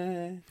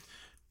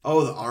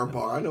 Oh, the arm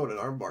bar. I know what an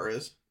arm bar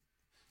is.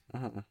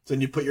 Uh-huh. So then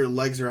you put your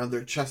legs around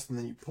their chest and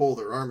then you pull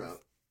their arm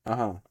out.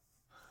 Uh-huh.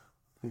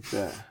 Like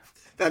that.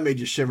 That made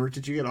you shiver.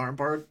 Did you get arm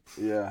barred?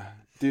 Yeah.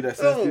 Dude, as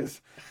soon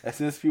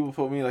as people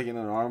put me like in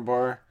an arm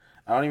bar,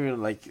 I don't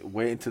even like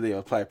wait until they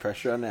apply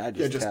pressure on it. I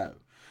just tap.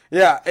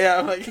 Yeah,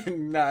 I'm like,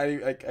 nah,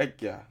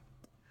 yeah.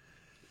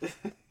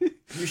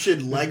 You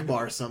should leg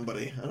bar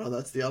somebody. I know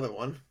that's the other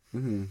one.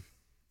 Mm-hmm.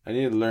 I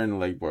need to learn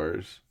leg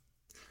bars.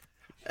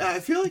 I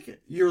feel like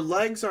your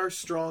legs are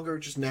stronger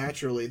just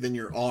naturally than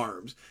your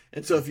arms.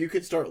 And so if you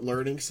could start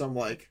learning some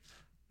like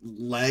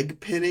leg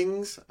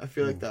pinnings, I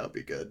feel like that would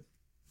be good.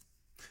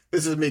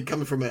 This is me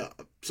coming from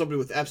somebody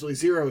with absolutely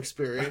zero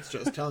experience,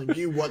 just telling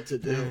you what to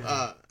do.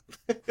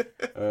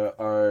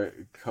 Our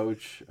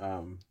coach,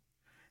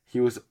 he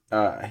was,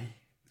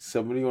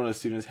 somebody, one of the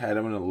students had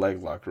him in a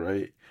leg lock,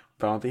 right?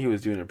 But I don't think he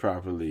was doing it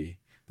properly,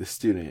 the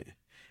student.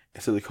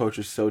 And so the coach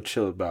was so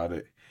chill about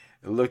it.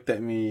 It looked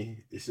at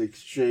me, it's like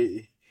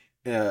straight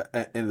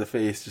in the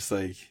face, just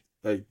like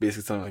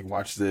basically telling like,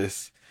 watch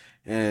this.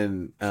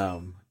 And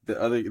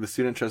the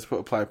student tries to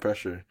apply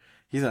pressure.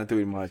 He's not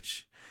doing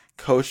much.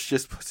 Coach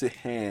just puts a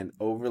hand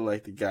over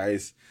like the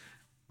guy's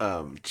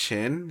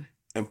chin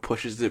and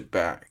pushes it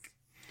back.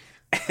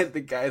 And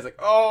the guy's like,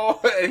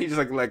 oh, and he just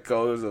like let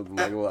go of the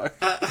leg lock.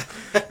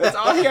 That's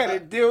all he had to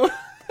do.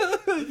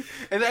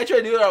 And then I tried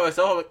to do it on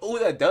myself. I'm like, oh,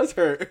 that does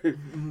hurt.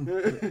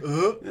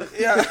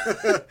 Yeah.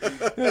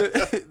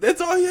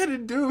 That's all he had to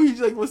do. He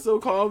just like was so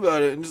calm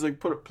about it and just like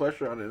put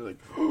pressure on it. Like,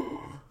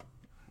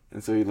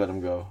 and so he let him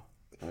go.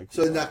 Like,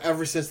 so now,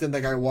 ever since then,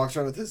 that guy walks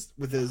around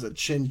with his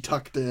chin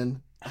tucked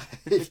in. I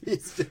think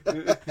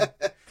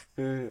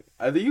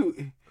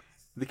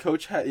the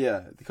coach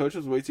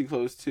was way too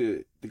close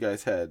to the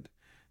guy's head,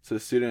 so the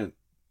student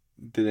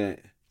didn't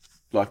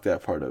block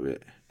that part of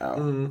it out.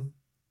 Mm-hmm.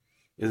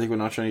 It's like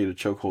when I was trying to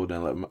get a chokehold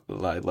and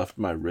I left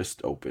my wrist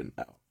open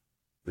out.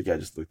 The guy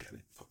just looked at it.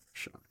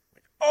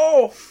 Like,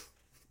 oh!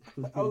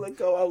 I'll let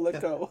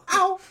go.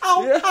 Ow!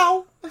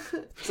 Ow!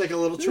 It's like a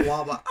little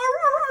chihuahua.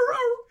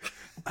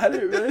 I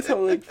didn't realize how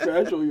like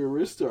fragile your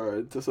wrists are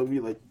until somebody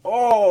like,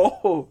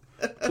 oh,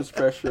 puts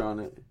pressure on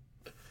it.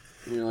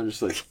 And you're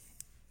just like,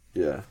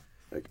 yeah,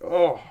 like,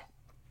 oh,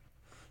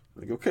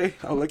 like, okay,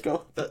 I'll let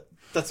go.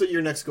 That's what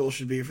your next goal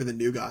should be for the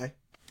new guy.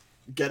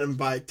 Get him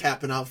by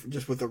tapping out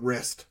just with a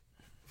wrist.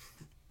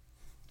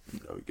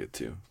 That would be good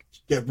too.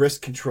 Yeah,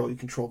 wrist control. You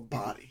control the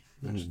body.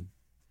 Mhm.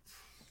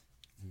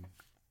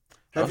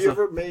 Have Also- you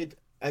ever made?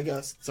 I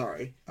guess.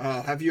 Sorry.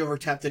 Have you ever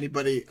tapped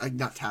anybody?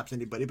 Not tapped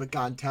anybody, but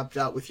gotten tapped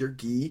out with your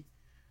gi?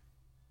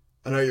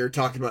 I know you're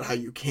talking about how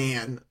you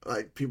can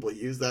like people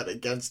use that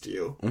against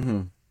you.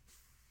 Mm-hmm.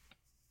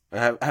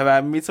 Have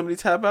I made somebody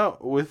tap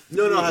out with?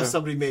 No. Have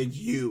somebody made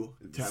you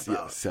tap Yeah,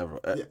 out? several.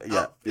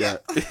 Yeah. Yeah.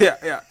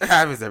 It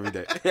happens every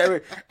day.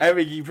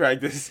 Every gi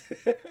practice.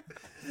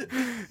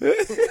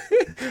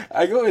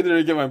 I go in there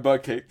to get my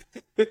butt kicked.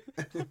 I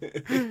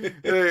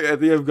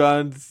think I've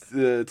gone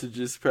to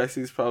just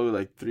practice probably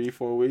like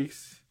 3-4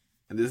 weeks,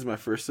 and this is my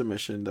first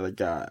submission that I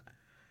got.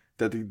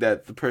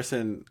 That the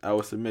person I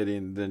was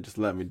submitting then just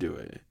let me do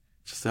it,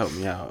 just to help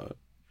me out.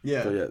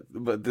 Yeah.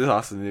 But this is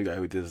also the new guy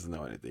who doesn't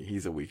know anything.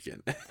 He's a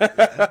weekend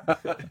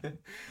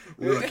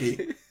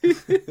Rookie.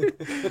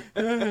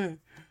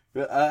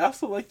 But I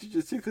also like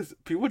jiu-jitsu because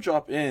people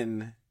drop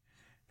in,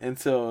 and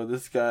so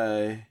this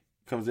guy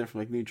comes in from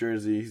like New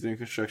Jersey. He's doing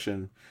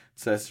construction,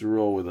 decides to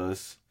roll with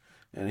us,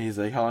 and he's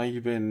like, "How long have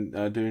you been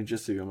doing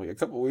jiu-jitsu?" I'm like, "A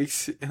couple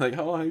weeks." Like,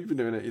 "How long have you been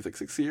doing it?" He's like,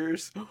 6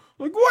 years. I'm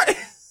like, what?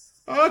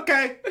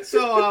 Okay,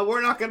 so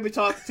we're not going to be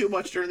talking too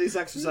much during these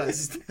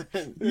exercises.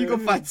 You go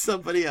find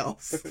somebody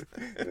else.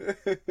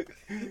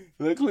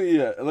 Luckily,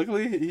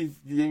 he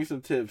gave me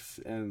some tips,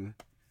 and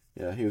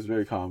yeah, he was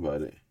very calm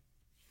about it.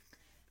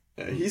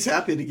 Yeah, he's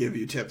happy to give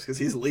you tips because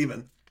he's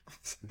leaving.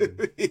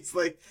 He's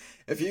like,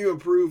 if you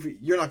improve,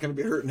 you're not going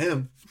to be hurting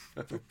him.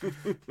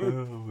 Oh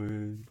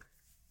man,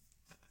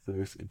 so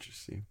it's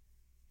interesting.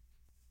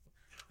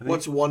 I think-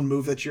 What's one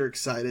move that you're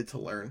excited to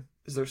learn?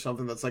 Is there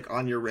something that's like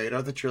on your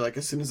radar that you're like,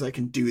 as soon as I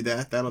can do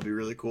that, that'll be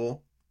really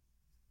cool?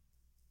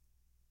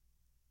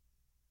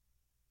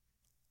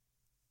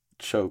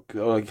 choke?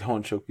 Oh, like I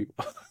want to choke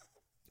people.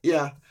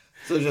 Yeah.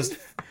 So just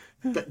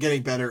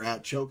getting better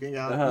at choking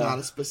out, Uh-huh. not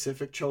a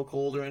specific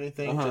chokehold or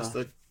anything, Uh-huh. just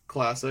the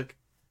classic.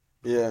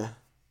 Yeah,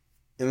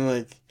 and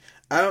like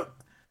I don't.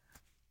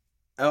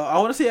 I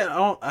want to say I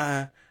don't.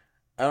 I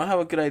don't have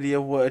a good idea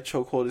of what a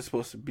chokehold is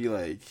supposed to be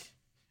like.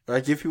 Or I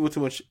give people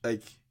too much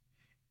like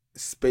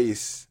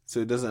space so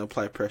it doesn't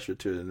apply pressure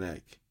to the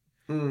neck.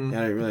 And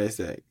I didn't realize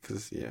that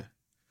because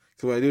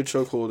when I do a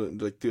chokehold,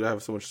 like, dude, I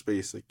have so much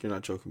space. Like, you're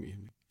not choking me.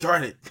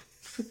 Darn it!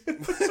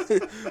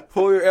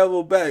 Pull your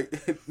elbow back.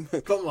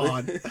 Come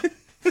on.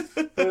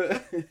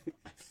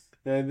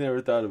 I never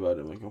thought about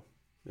it. I'm like, oh,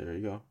 there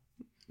you go.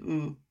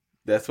 Mm.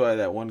 That's why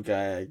that one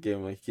guy I gave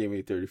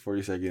me 30,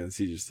 40 seconds.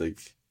 He's just like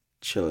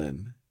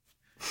chilling.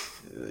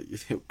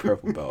 Like,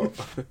 purple belt.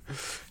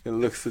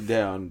 And looks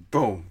down.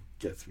 Boom.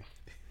 Gets me.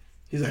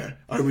 He's like,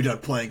 are we done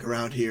playing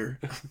around here?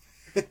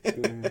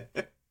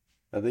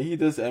 I think he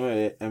does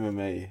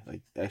MMA,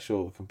 like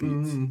actual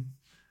competes. Mm.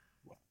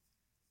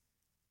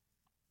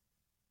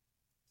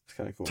 It's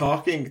kind of cool.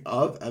 Talking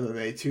of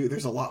MMA too,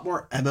 there's a lot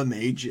more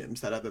MMA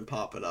gyms that have been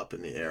popping up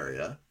in the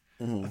area.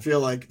 Mhm. I feel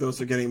like those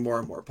are getting more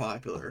and more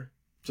popular.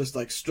 Just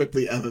like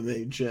strictly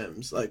MMA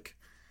gyms. Like,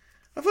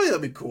 I feel like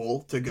that'd be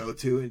cool to go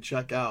to and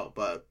check out,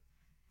 but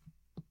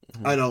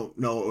I don't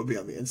know what would be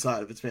on the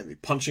inside. If it's mainly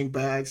punching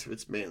bags, if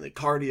it's mainly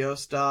cardio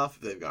stuff,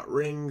 if they've got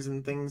rings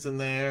and things in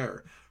there,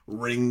 or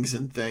rings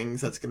and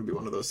things, that's going to be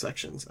one of those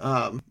sections.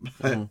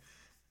 But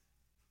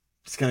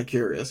just kind of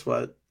curious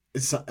what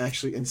is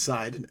actually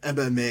inside an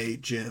MMA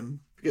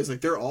gym, because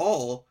like they're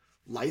all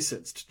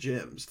licensed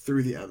gyms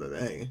through the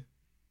MMA.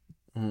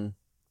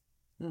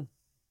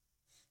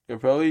 Yeah,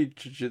 probably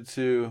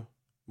jiu-jitsu,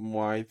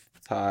 Muay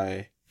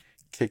Thai,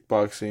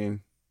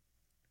 kickboxing,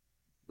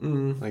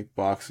 like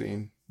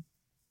boxing,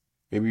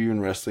 maybe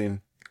even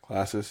wrestling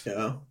classes.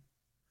 Yeah.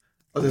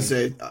 I was gonna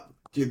say,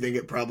 do you think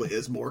it probably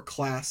is more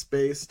class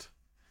based?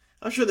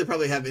 I'm sure they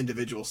probably have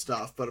individual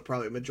stuff, but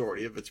probably a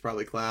majority of it's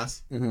probably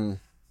class. Mm-hmm.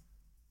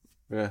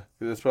 Yeah,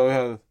 'cause that's probably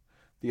how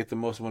they get the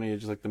most money,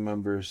 is just like the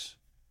members.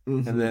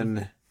 Mhm. And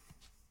then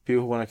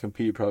people who want to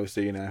compete probably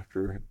stay in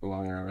after the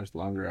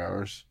longer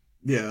hours,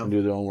 Yeah. and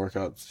do their own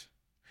workouts.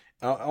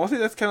 I want to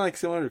say that's kind of like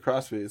similar to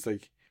CrossFit. It's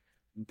like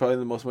probably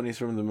the most money is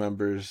from the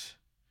members.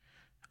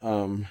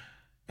 And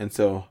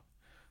so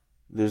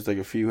there's like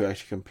a few who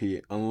actually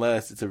compete,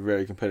 unless it's a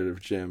very competitive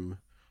gym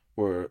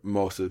where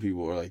most of the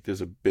people are like,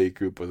 there's a big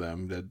group of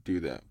them that do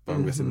that. But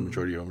I'm guessing the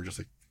majority of them are just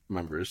like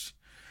members.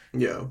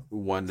 Yeah.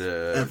 1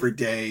 to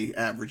Everyday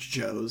average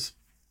Joes.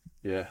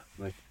 yeah,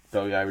 like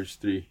probably average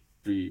three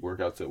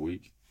workouts a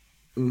week.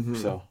 Mm-hmm.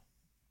 So.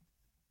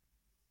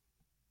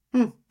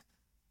 Because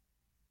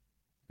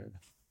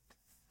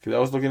I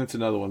was looking into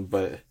another one,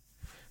 but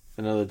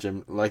another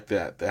gym like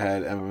that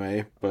had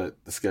MMA,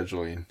 but the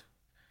scheduling,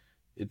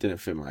 it didn't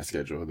fit my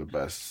schedule the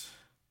best.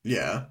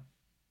 Yeah.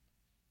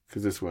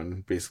 Because this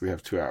one basically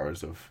have 2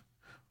 hours of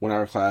 1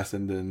 hour class,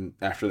 and then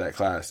after that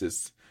class,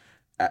 it's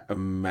at a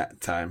mat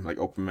time, like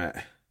open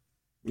mat.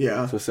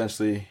 Yeah. So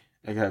essentially,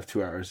 I could have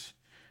 2 hours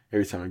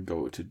every time I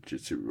go to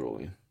jiu-jitsu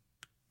rolling.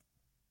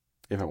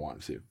 If I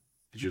wanted to.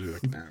 It's usually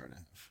like an hour and a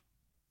half.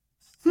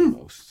 At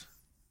most.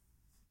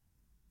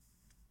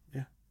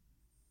 Yeah.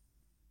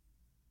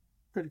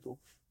 Pretty cool.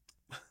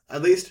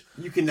 At least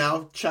you can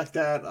now check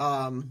that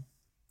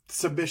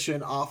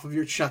submission off of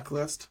your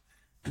checklist.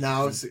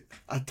 Now it's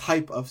a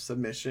type of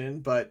submission,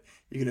 but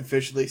you can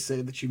officially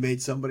say that you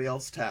made somebody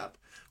else tap,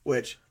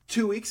 which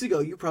 2 weeks ago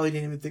you probably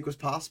didn't even think was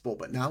possible,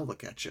 but now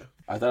look at you.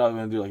 I thought I was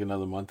gonna do like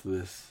another month of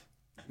this,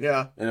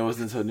 Yeah. and it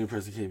wasn't until a new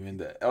person came in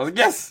that I was like,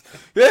 yes.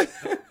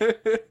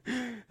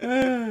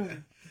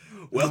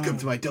 Welcome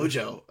to my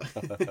dojo.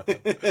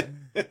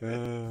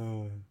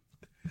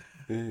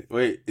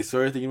 Wait, so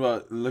you're thinking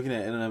about looking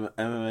at an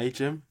MMA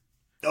gym?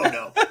 Oh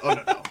no!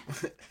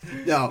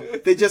 No,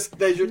 they're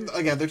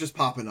just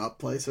popping up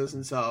places,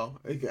 and so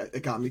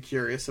it got me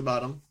curious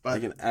about them.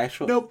 But Like an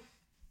actual nope.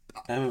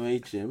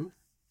 MMA gym?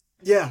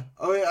 Yeah,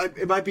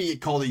 it might be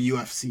called a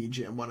UFC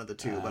gym, one of the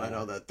two, but I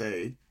know that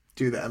they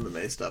do the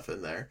MMA stuff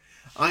in there.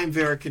 I'm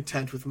very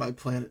content with my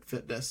Planet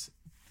Fitness.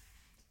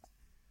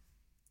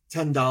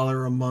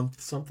 $10 a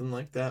month, something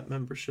like that,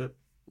 membership.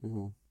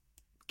 Mm-hmm.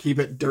 Keep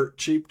it dirt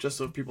cheap, just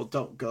so people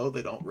don't go.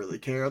 They don't really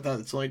care that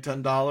it's only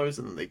 $10,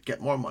 and then they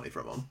get more money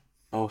from them.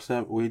 Oh,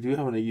 Sam, we do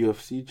have a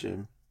UFC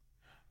gym.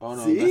 Oh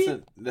no,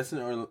 See? that's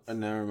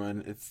never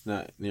mind. It's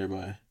not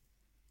nearby.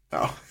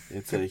 Oh,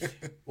 It's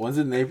like one's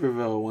in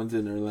Naperville, one's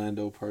in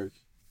Orlando Park,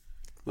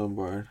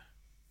 Lombard.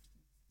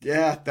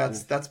 yeah,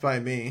 that's by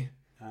me.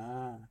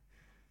 Ah,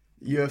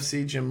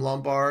 UFC Gym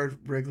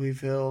Lombard,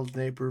 Wrigleyville,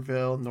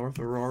 Naperville, North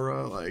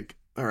Aurora, like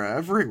they're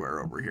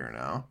everywhere over here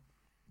now.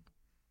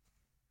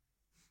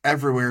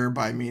 Everywhere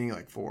by meaning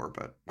like 4,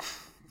 but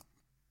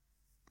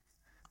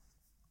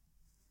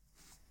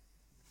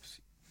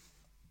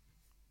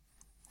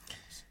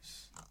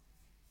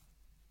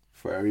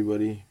for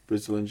everybody,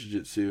 Brazilian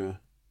Jiu-Jitsu,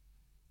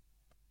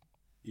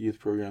 youth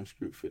programs,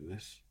 group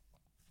fitness.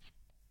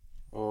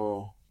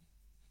 Oh,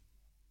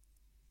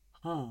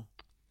 huh?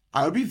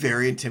 I would be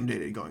very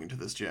intimidated going into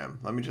this gym.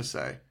 Let me just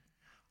say.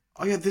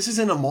 Oh yeah, this is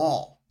in a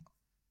mall.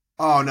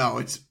 Oh no,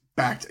 it's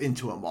backed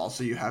into a mall,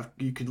 so you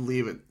could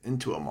leave it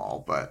into a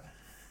mall, but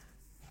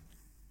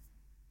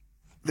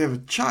they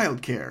have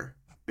childcare,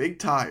 big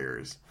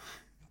tires.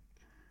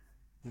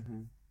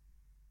 Mm-hmm.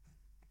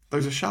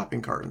 There's a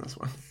shopping cart in this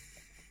one.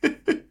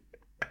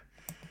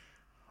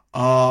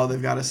 Oh,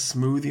 they've got a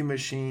smoothie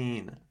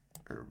machine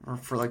or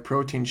for like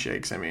protein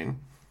shakes. I mean,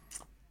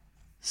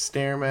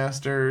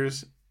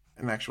 Stairmasters,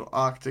 an actual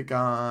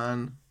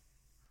octagon,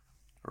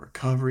 a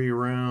recovery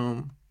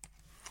room.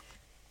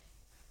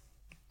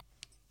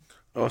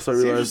 Also, I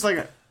Seems realized, just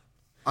like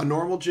a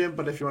normal gym,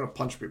 but if you want to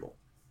punch people.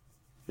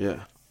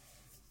 yeah.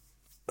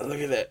 Look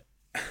at that.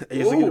 I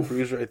used to get a Ooh.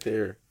 bruise right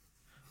there.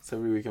 So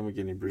every week I'm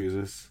getting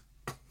bruises.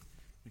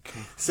 Okay.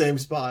 Same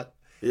spot.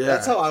 Yeah.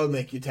 That's how I would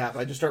make you tap.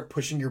 I just start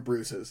pushing your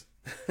bruises.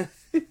 I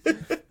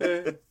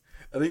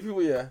think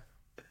people,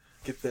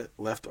 get that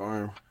left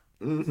arm.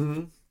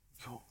 Mm-hmm.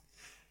 Cool.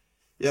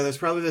 Yeah, there's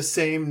probably the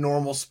same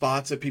normal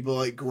spots that people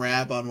like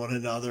grab on one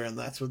another, and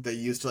that's what they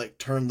use to like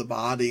turn the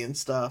body and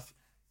stuff.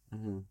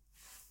 Mm-hmm.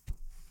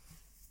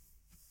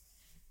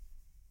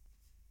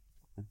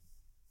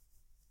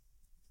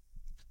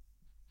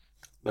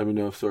 Let me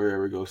know if Sawyer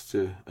ever goes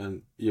to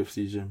an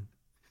UFC gym.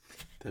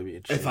 That'd be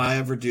interesting. If I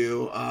ever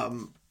do,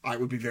 I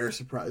would be very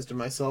surprised in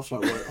myself, so I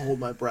wouldn't hold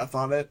my breath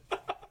on it.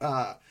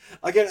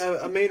 Again,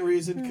 a main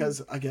reason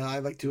because again, I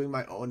like doing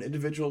my own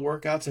individual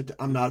workouts.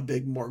 I'm not a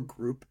big more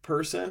group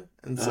person,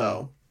 and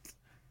so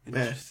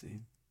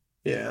Interesting.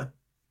 yeah.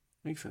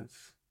 Makes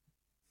sense.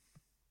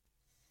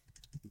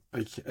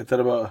 Like, I thought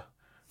about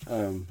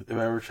if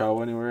I ever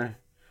travel anywhere,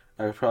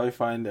 I would probably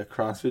find a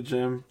CrossFit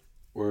gym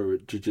or a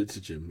jiu-jitsu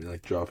gym and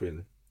like drop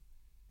in.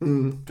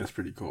 Mm. That's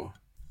pretty cool.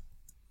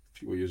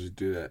 People usually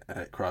do that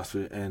at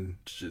CrossFit and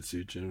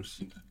jiu-jitsu gyms.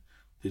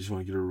 They just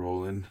want to get a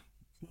roll in.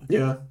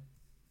 Yeah.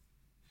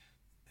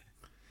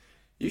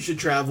 You should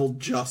travel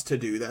just to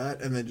do that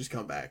and then just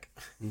come back.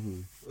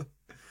 Mm-hmm.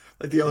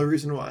 Like the only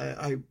reason why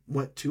I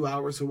went 2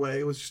 hours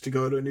away was just to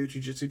go to a new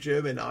jiu-jitsu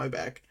gym, and now I'm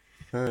back.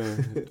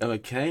 I'm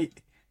like, can I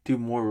do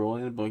more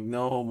rolling? I'm like,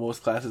 no,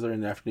 most classes are in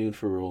the afternoon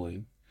for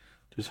rolling.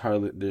 There's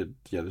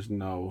there's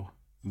no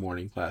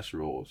morning class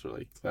rolls or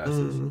like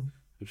classes of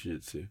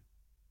jiu-jitsu.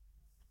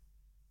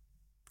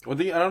 One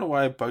thing, I don't know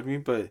why it bugged me,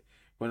 but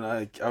when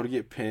I would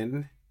get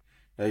pinned,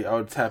 like I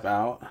would tap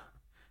out,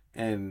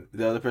 and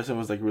the other person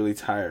was like really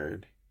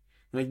tired.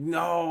 I'm like,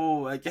 no,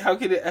 like how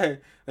could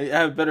it? Like, I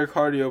have better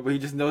cardio, but he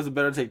just knows a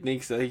better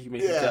technique, so he can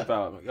make me tap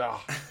out. I'm like,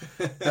 oh,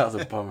 that was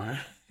a bummer.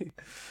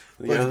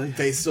 But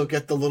they still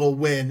get the little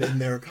win in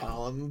their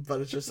column, but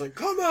it's just like,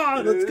 come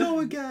on, let's go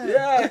again.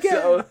 Yeah,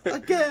 again,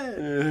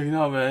 again.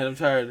 No, man, I'm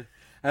tired.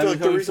 Like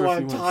the reason why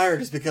I'm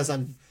tired is because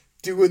I'm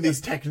doing these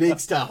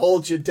techniques to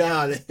hold you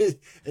down,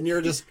 and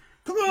you're just,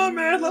 come on,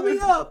 man, let me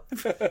up.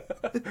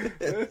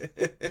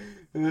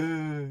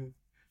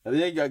 I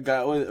think I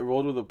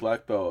rolled with a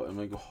black belt. I'm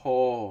like,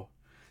 oh,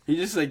 he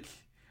just like,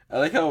 I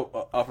like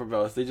how upper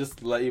belts, they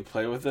just let you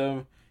play with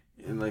them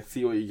and like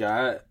see what you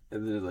got,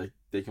 and then like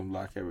they can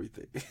block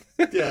everything.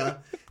 Yeah,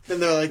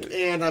 and they're like,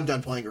 and I'm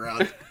done playing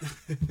around.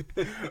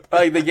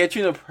 Like they get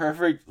you in a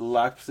perfect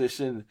lock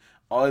position.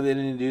 All they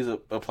didn't do is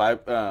apply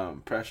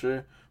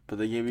pressure, but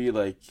they give you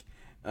like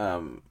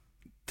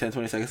 10,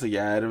 20 seconds to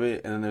get out of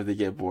it, and then if they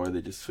get bored,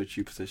 they just switch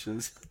you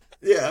positions.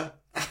 Yeah.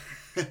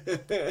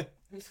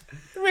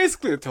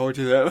 Basically, I told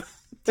you that.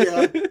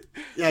 Yeah.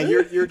 Yeah,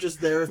 you're just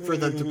there for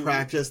them to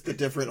practice the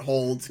different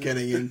holds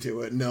getting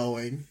into it,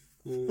 knowing.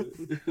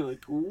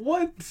 Like,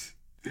 what?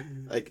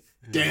 Like,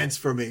 dance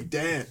for me,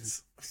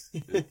 dance.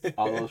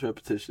 All those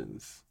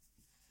repetitions.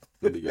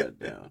 Let me get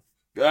down.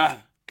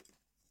 Ah!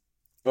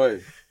 Oi,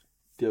 do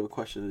you have a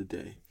question of the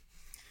day?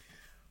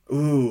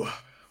 Ooh.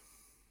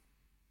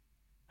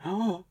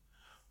 Oh.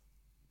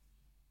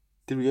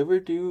 Did we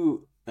ever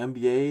do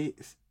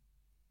NBA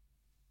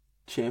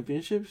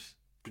championships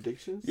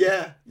predictions?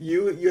 Yeah,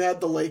 you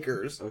had the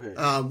Lakers, Okay.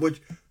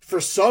 Which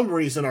for some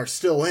reason are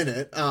still in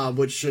it,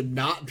 which should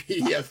not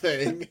be a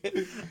thing.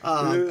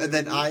 And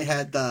then I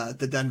had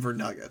the Denver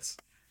Nuggets.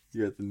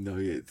 You got the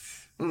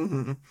Nuggets.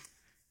 Mm-hmm.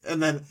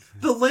 And then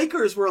the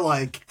Lakers were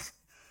like,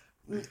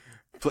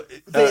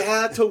 they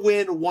had to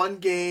win one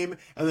game,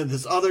 and then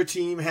this other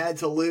team had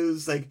to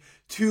lose like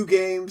 2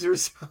 games or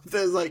something.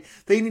 It was like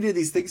they needed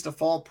these things to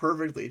fall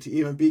perfectly to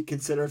even be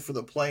considered for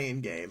the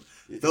play-in game.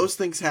 Those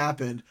things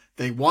happened.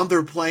 They won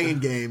their play-in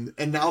game,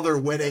 and now they're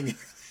winning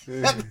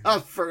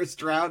the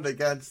first round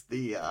against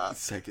the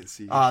second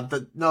seed.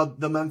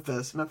 the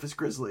Memphis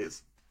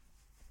Grizzlies.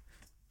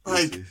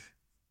 Like,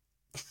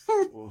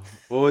 what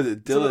was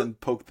it? Dylan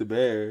poked the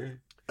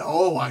bear.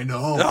 oh, I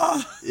know.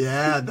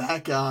 Yeah,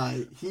 that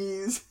guy.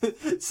 He's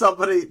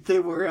somebody. They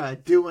were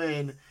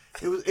doing.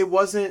 It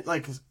wasn't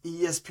like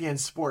ESPN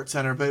Sports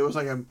Center, but it was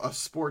like a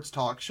sports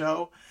talk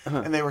show,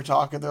 and they were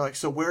talking. They're like,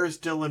 "So where is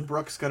Dylan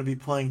Brooks going to be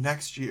playing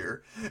next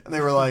year?" And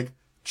they were like,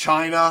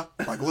 "China,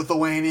 like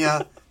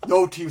Lithuania.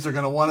 No teams are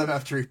going to want him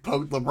after he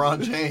poked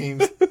LeBron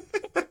James."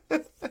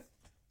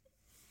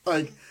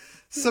 Like,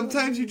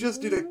 sometimes you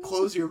just need to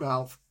close your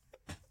mouth.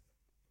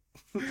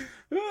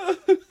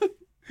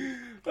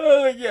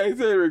 Oh, yeah, I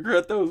said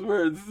regret those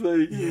words.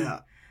 Like, Yeah.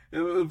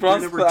 LeBron's You're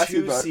number classy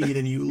 2 about it. seed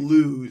and you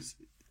lose.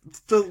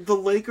 The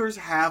Lakers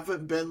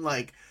haven't been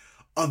like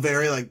a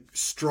very like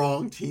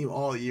strong team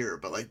all year,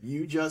 but like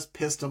you just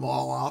pissed them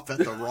all off at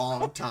the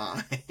wrong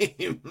time.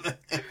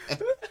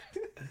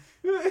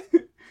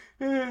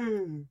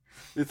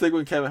 It's like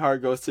when Kevin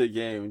Hart goes to a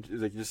game,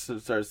 it's like just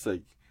starts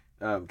like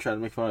trying to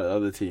make fun of the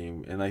other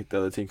team, and like the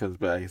other team comes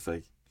back. It's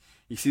like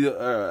you see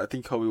I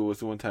think Kobe was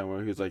the one time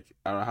where he was like,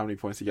 I don't know how many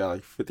points he got,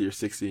 like 50 or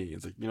 60.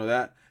 It's like, you know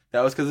that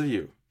was because of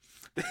you.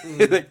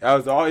 It's like, that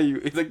was all you.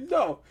 It's like,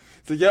 no.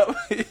 It's like, yep.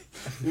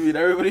 You mean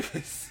everybody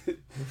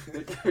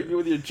you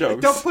with your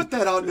jokes. Don't put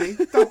that on me.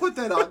 Don't put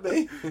that on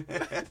me.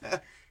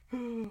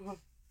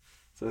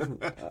 So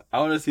I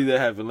want to see that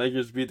happen.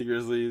 Lakers beat the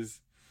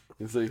Grizzlies.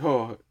 It's like,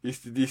 oh, do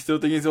you still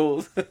think he's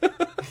old?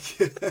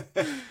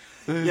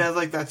 Yeah,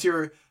 like that's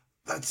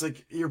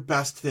like your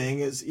best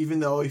thing is, even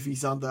though if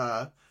he's on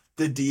the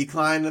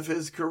decline of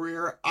his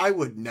career, I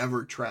would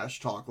never trash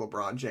talk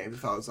LeBron James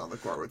if I was on the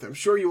court with him.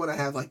 Sure, you want to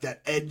have like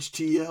that edge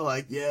to you,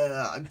 like,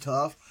 yeah, I'm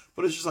tough,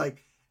 but it's just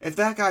like, if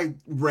that guy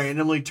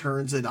randomly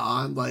turns it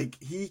on,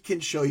 like, he can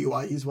show you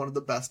why he's one of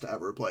the best to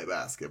ever play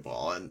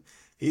basketball, and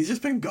he's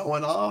just been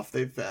going off.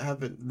 They've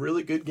having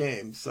really good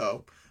games,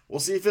 so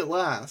we'll see if it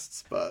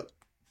lasts, but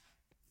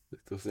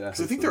 'cause I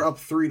think they're up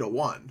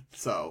 3-1,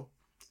 so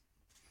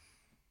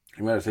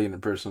You might have taken it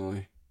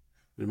personally.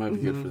 It might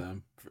be good for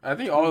them. I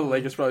think all the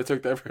Lakers probably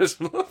took that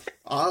personally.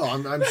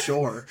 oh, I'm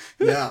sure.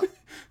 Yeah.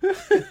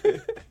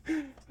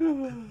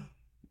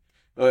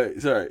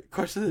 Alright, sorry.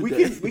 Question of the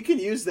day. We can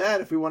use that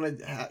if we want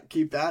to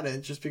keep that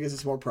in, just because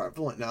it's more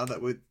prevalent now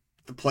that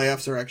the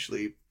playoffs are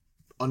actually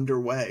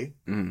underway.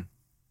 Mm.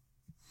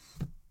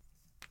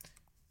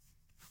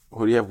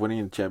 Who do you have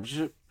winning the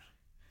championship?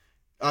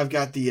 I've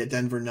got the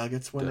Denver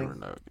Nuggets winning, Denver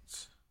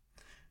Nuggets.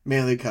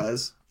 mainly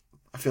because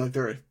I feel like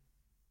they're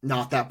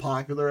not that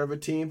popular of a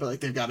team, but like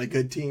they've got a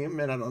good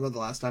team, and I don't know the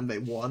last time they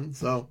won.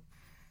 So,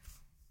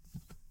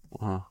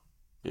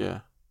 Yeah.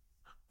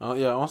 Oh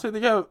yeah. I want to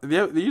say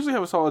they usually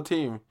have a solid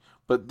team,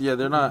 but yeah,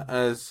 they're not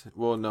as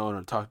well known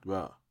or talked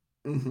about.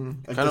 like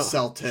Kinda- the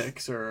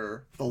Celtics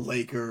or the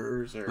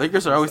Lakers. Or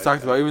Lakers are always like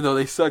talked that. about, even though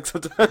they suck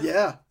sometimes.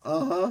 Yeah.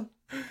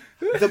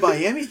 The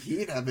Miami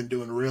Heat have been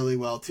doing really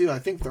well too. I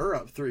think they're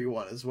up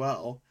 3-1 as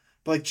well.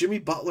 But like Jimmy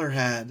Butler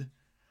had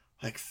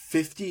like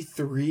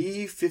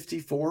 53,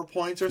 54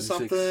 points or 56.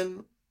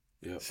 something.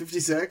 Yeah.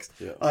 56?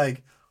 Yeah.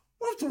 Like,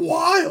 that's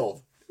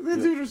wild. That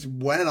dude just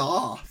went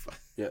off.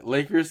 Yeah.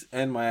 Lakers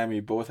and Miami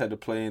both had to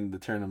play in the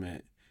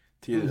tournament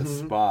to get a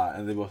spot,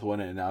 and they both won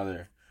it, and now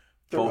they're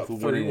both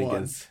up winning 3-1.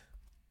 against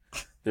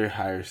their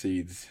higher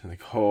seeds.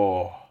 Like,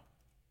 oh,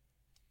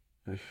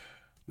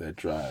 that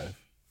drive.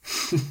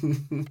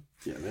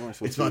 Yeah, they weren't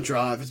supposed It's to. about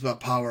drive. It's about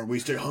power. We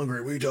stay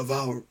hungry. We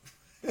devour.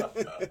 And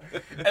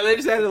they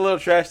just had a little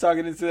trash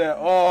talking into that.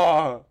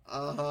 Oh,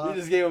 you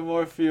just gave them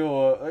more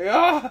fuel. Like,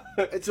 oh.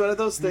 It's one of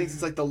those things.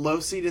 It's like the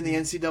low seed in the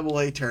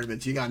NCAA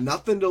tournament. You got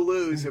nothing to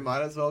lose. You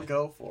might as well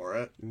go for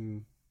it.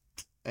 Mm.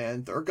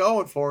 And they're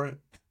going for it.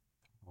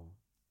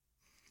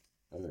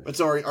 Okay. But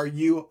sorry,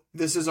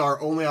 this is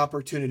our only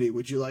opportunity.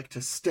 Would you like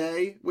to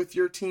stay with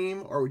your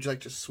team, or would you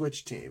like to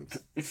switch teams?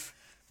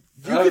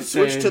 You I'm can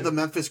switch to saying- the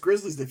Memphis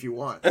Grizzlies if you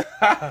want.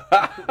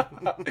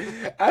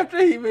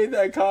 After he made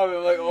that comment,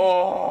 I'm like,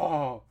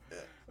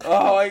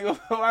 like,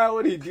 why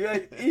would he do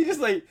that? He just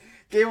like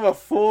gave him a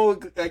full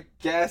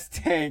gas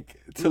tank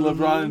to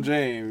LeBron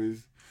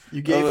James.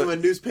 You gave him a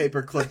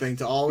newspaper clipping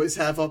to always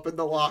have up in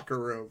the locker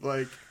room.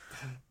 Like,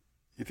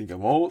 You think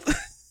I'm old?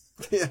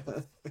 yeah.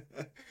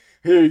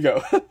 Here you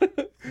go.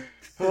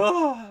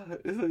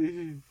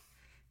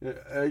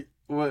 It's like,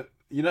 what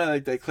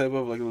like that clip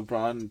of like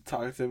LeBron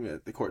talking to him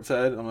at the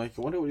courtside. I'm like,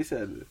 I wonder what he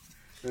said.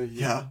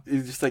 Yeah.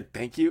 He's just like,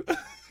 thank you.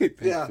 Thanks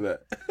for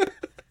that.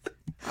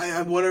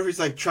 I wonder if he's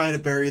like trying to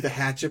bury the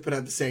hatchet, but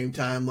at the same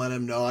time let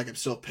him know like I'm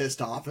still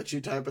pissed off at you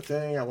type of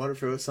thing. I wonder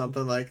if it was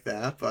something like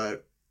that,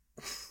 but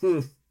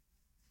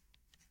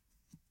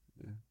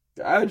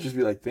I would just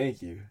be like,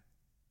 thank you.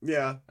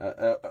 yeah.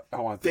 I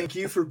want that. Thank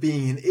you for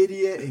being an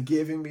idiot and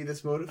giving me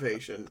this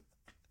motivation.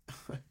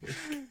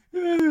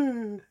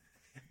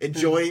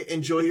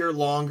 Enjoy your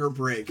longer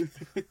break.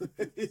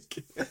 He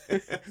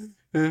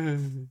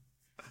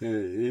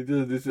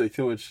does this like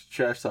too much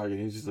trash talking.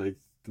 He's just like,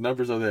 the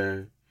numbers are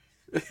there.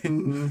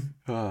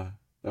 All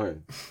right.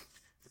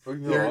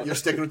 You're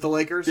sticking with the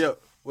Lakers? Yeah.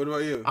 What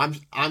about you?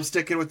 I'm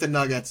sticking with the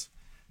Nuggets.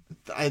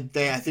 I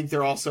think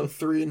they're also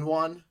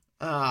 3-1.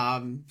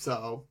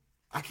 So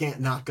I can't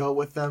not go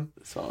with them.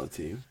 Solid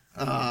team.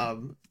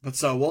 But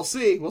so we'll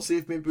see. We'll see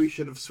if maybe we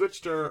should have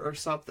switched or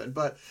something.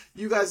 But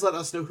you guys let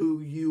us know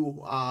who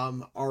you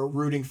are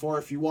rooting for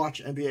if you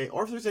watch NBA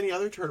or if there's any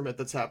other tournament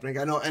that's happening.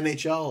 I know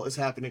NHL is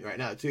happening right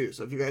now too.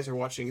 So if you guys are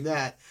watching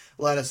that,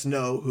 let us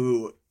know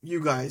who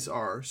you guys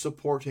are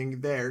supporting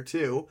there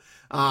too.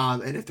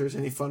 And if there's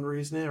any fun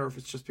reason or if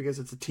it's just because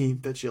it's a team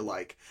that you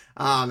like.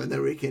 And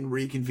then we can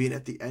reconvene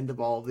at the end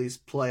of all of these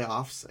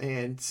playoffs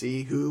and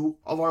see who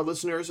of our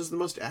listeners is the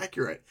most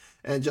accurate.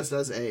 And just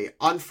as a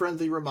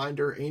unfriendly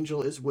reminder,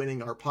 Angel is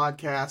winning our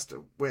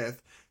podcast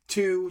with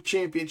 2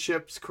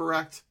 championships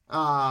correct,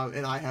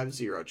 and I have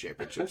 0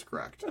 championships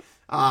correct.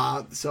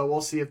 So we'll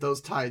see if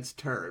those tides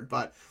turn.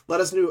 But let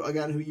us know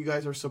again who you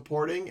guys are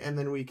supporting, and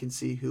then we can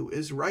see who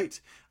is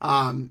right.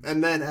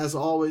 And then, as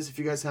always, if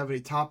you guys have any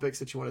topics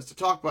that you want us to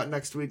talk about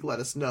next week, let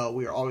us know.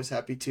 We are always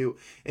happy to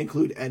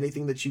include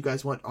anything that you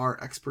guys want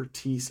our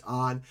expertise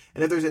on.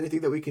 And if there's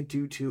anything that we can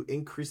do to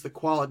increase the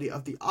quality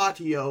of the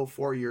audio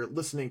for your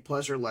listening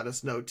pleasure, let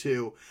us know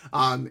too.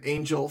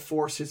 Angel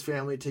forced his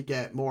family to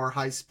get more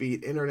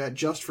high-speed internet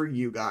just for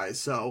you guys.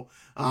 So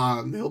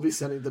he'll be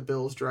sending the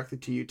bills directly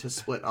to you to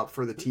split up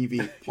for the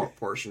TV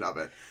portion of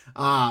it.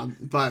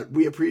 But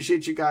we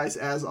appreciate you guys,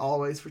 as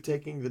always, for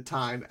taking the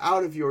time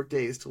out of your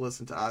days to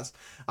listen to us.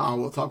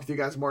 We'll talk with you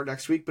guys more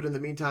next week. But in the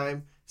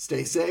meantime,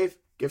 stay safe,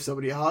 give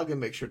somebody a hug, and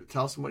make sure to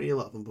tell someone you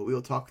love them. But we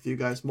will talk with you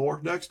guys more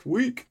next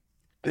week.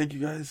 Thank you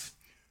guys.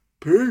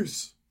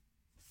 Peace.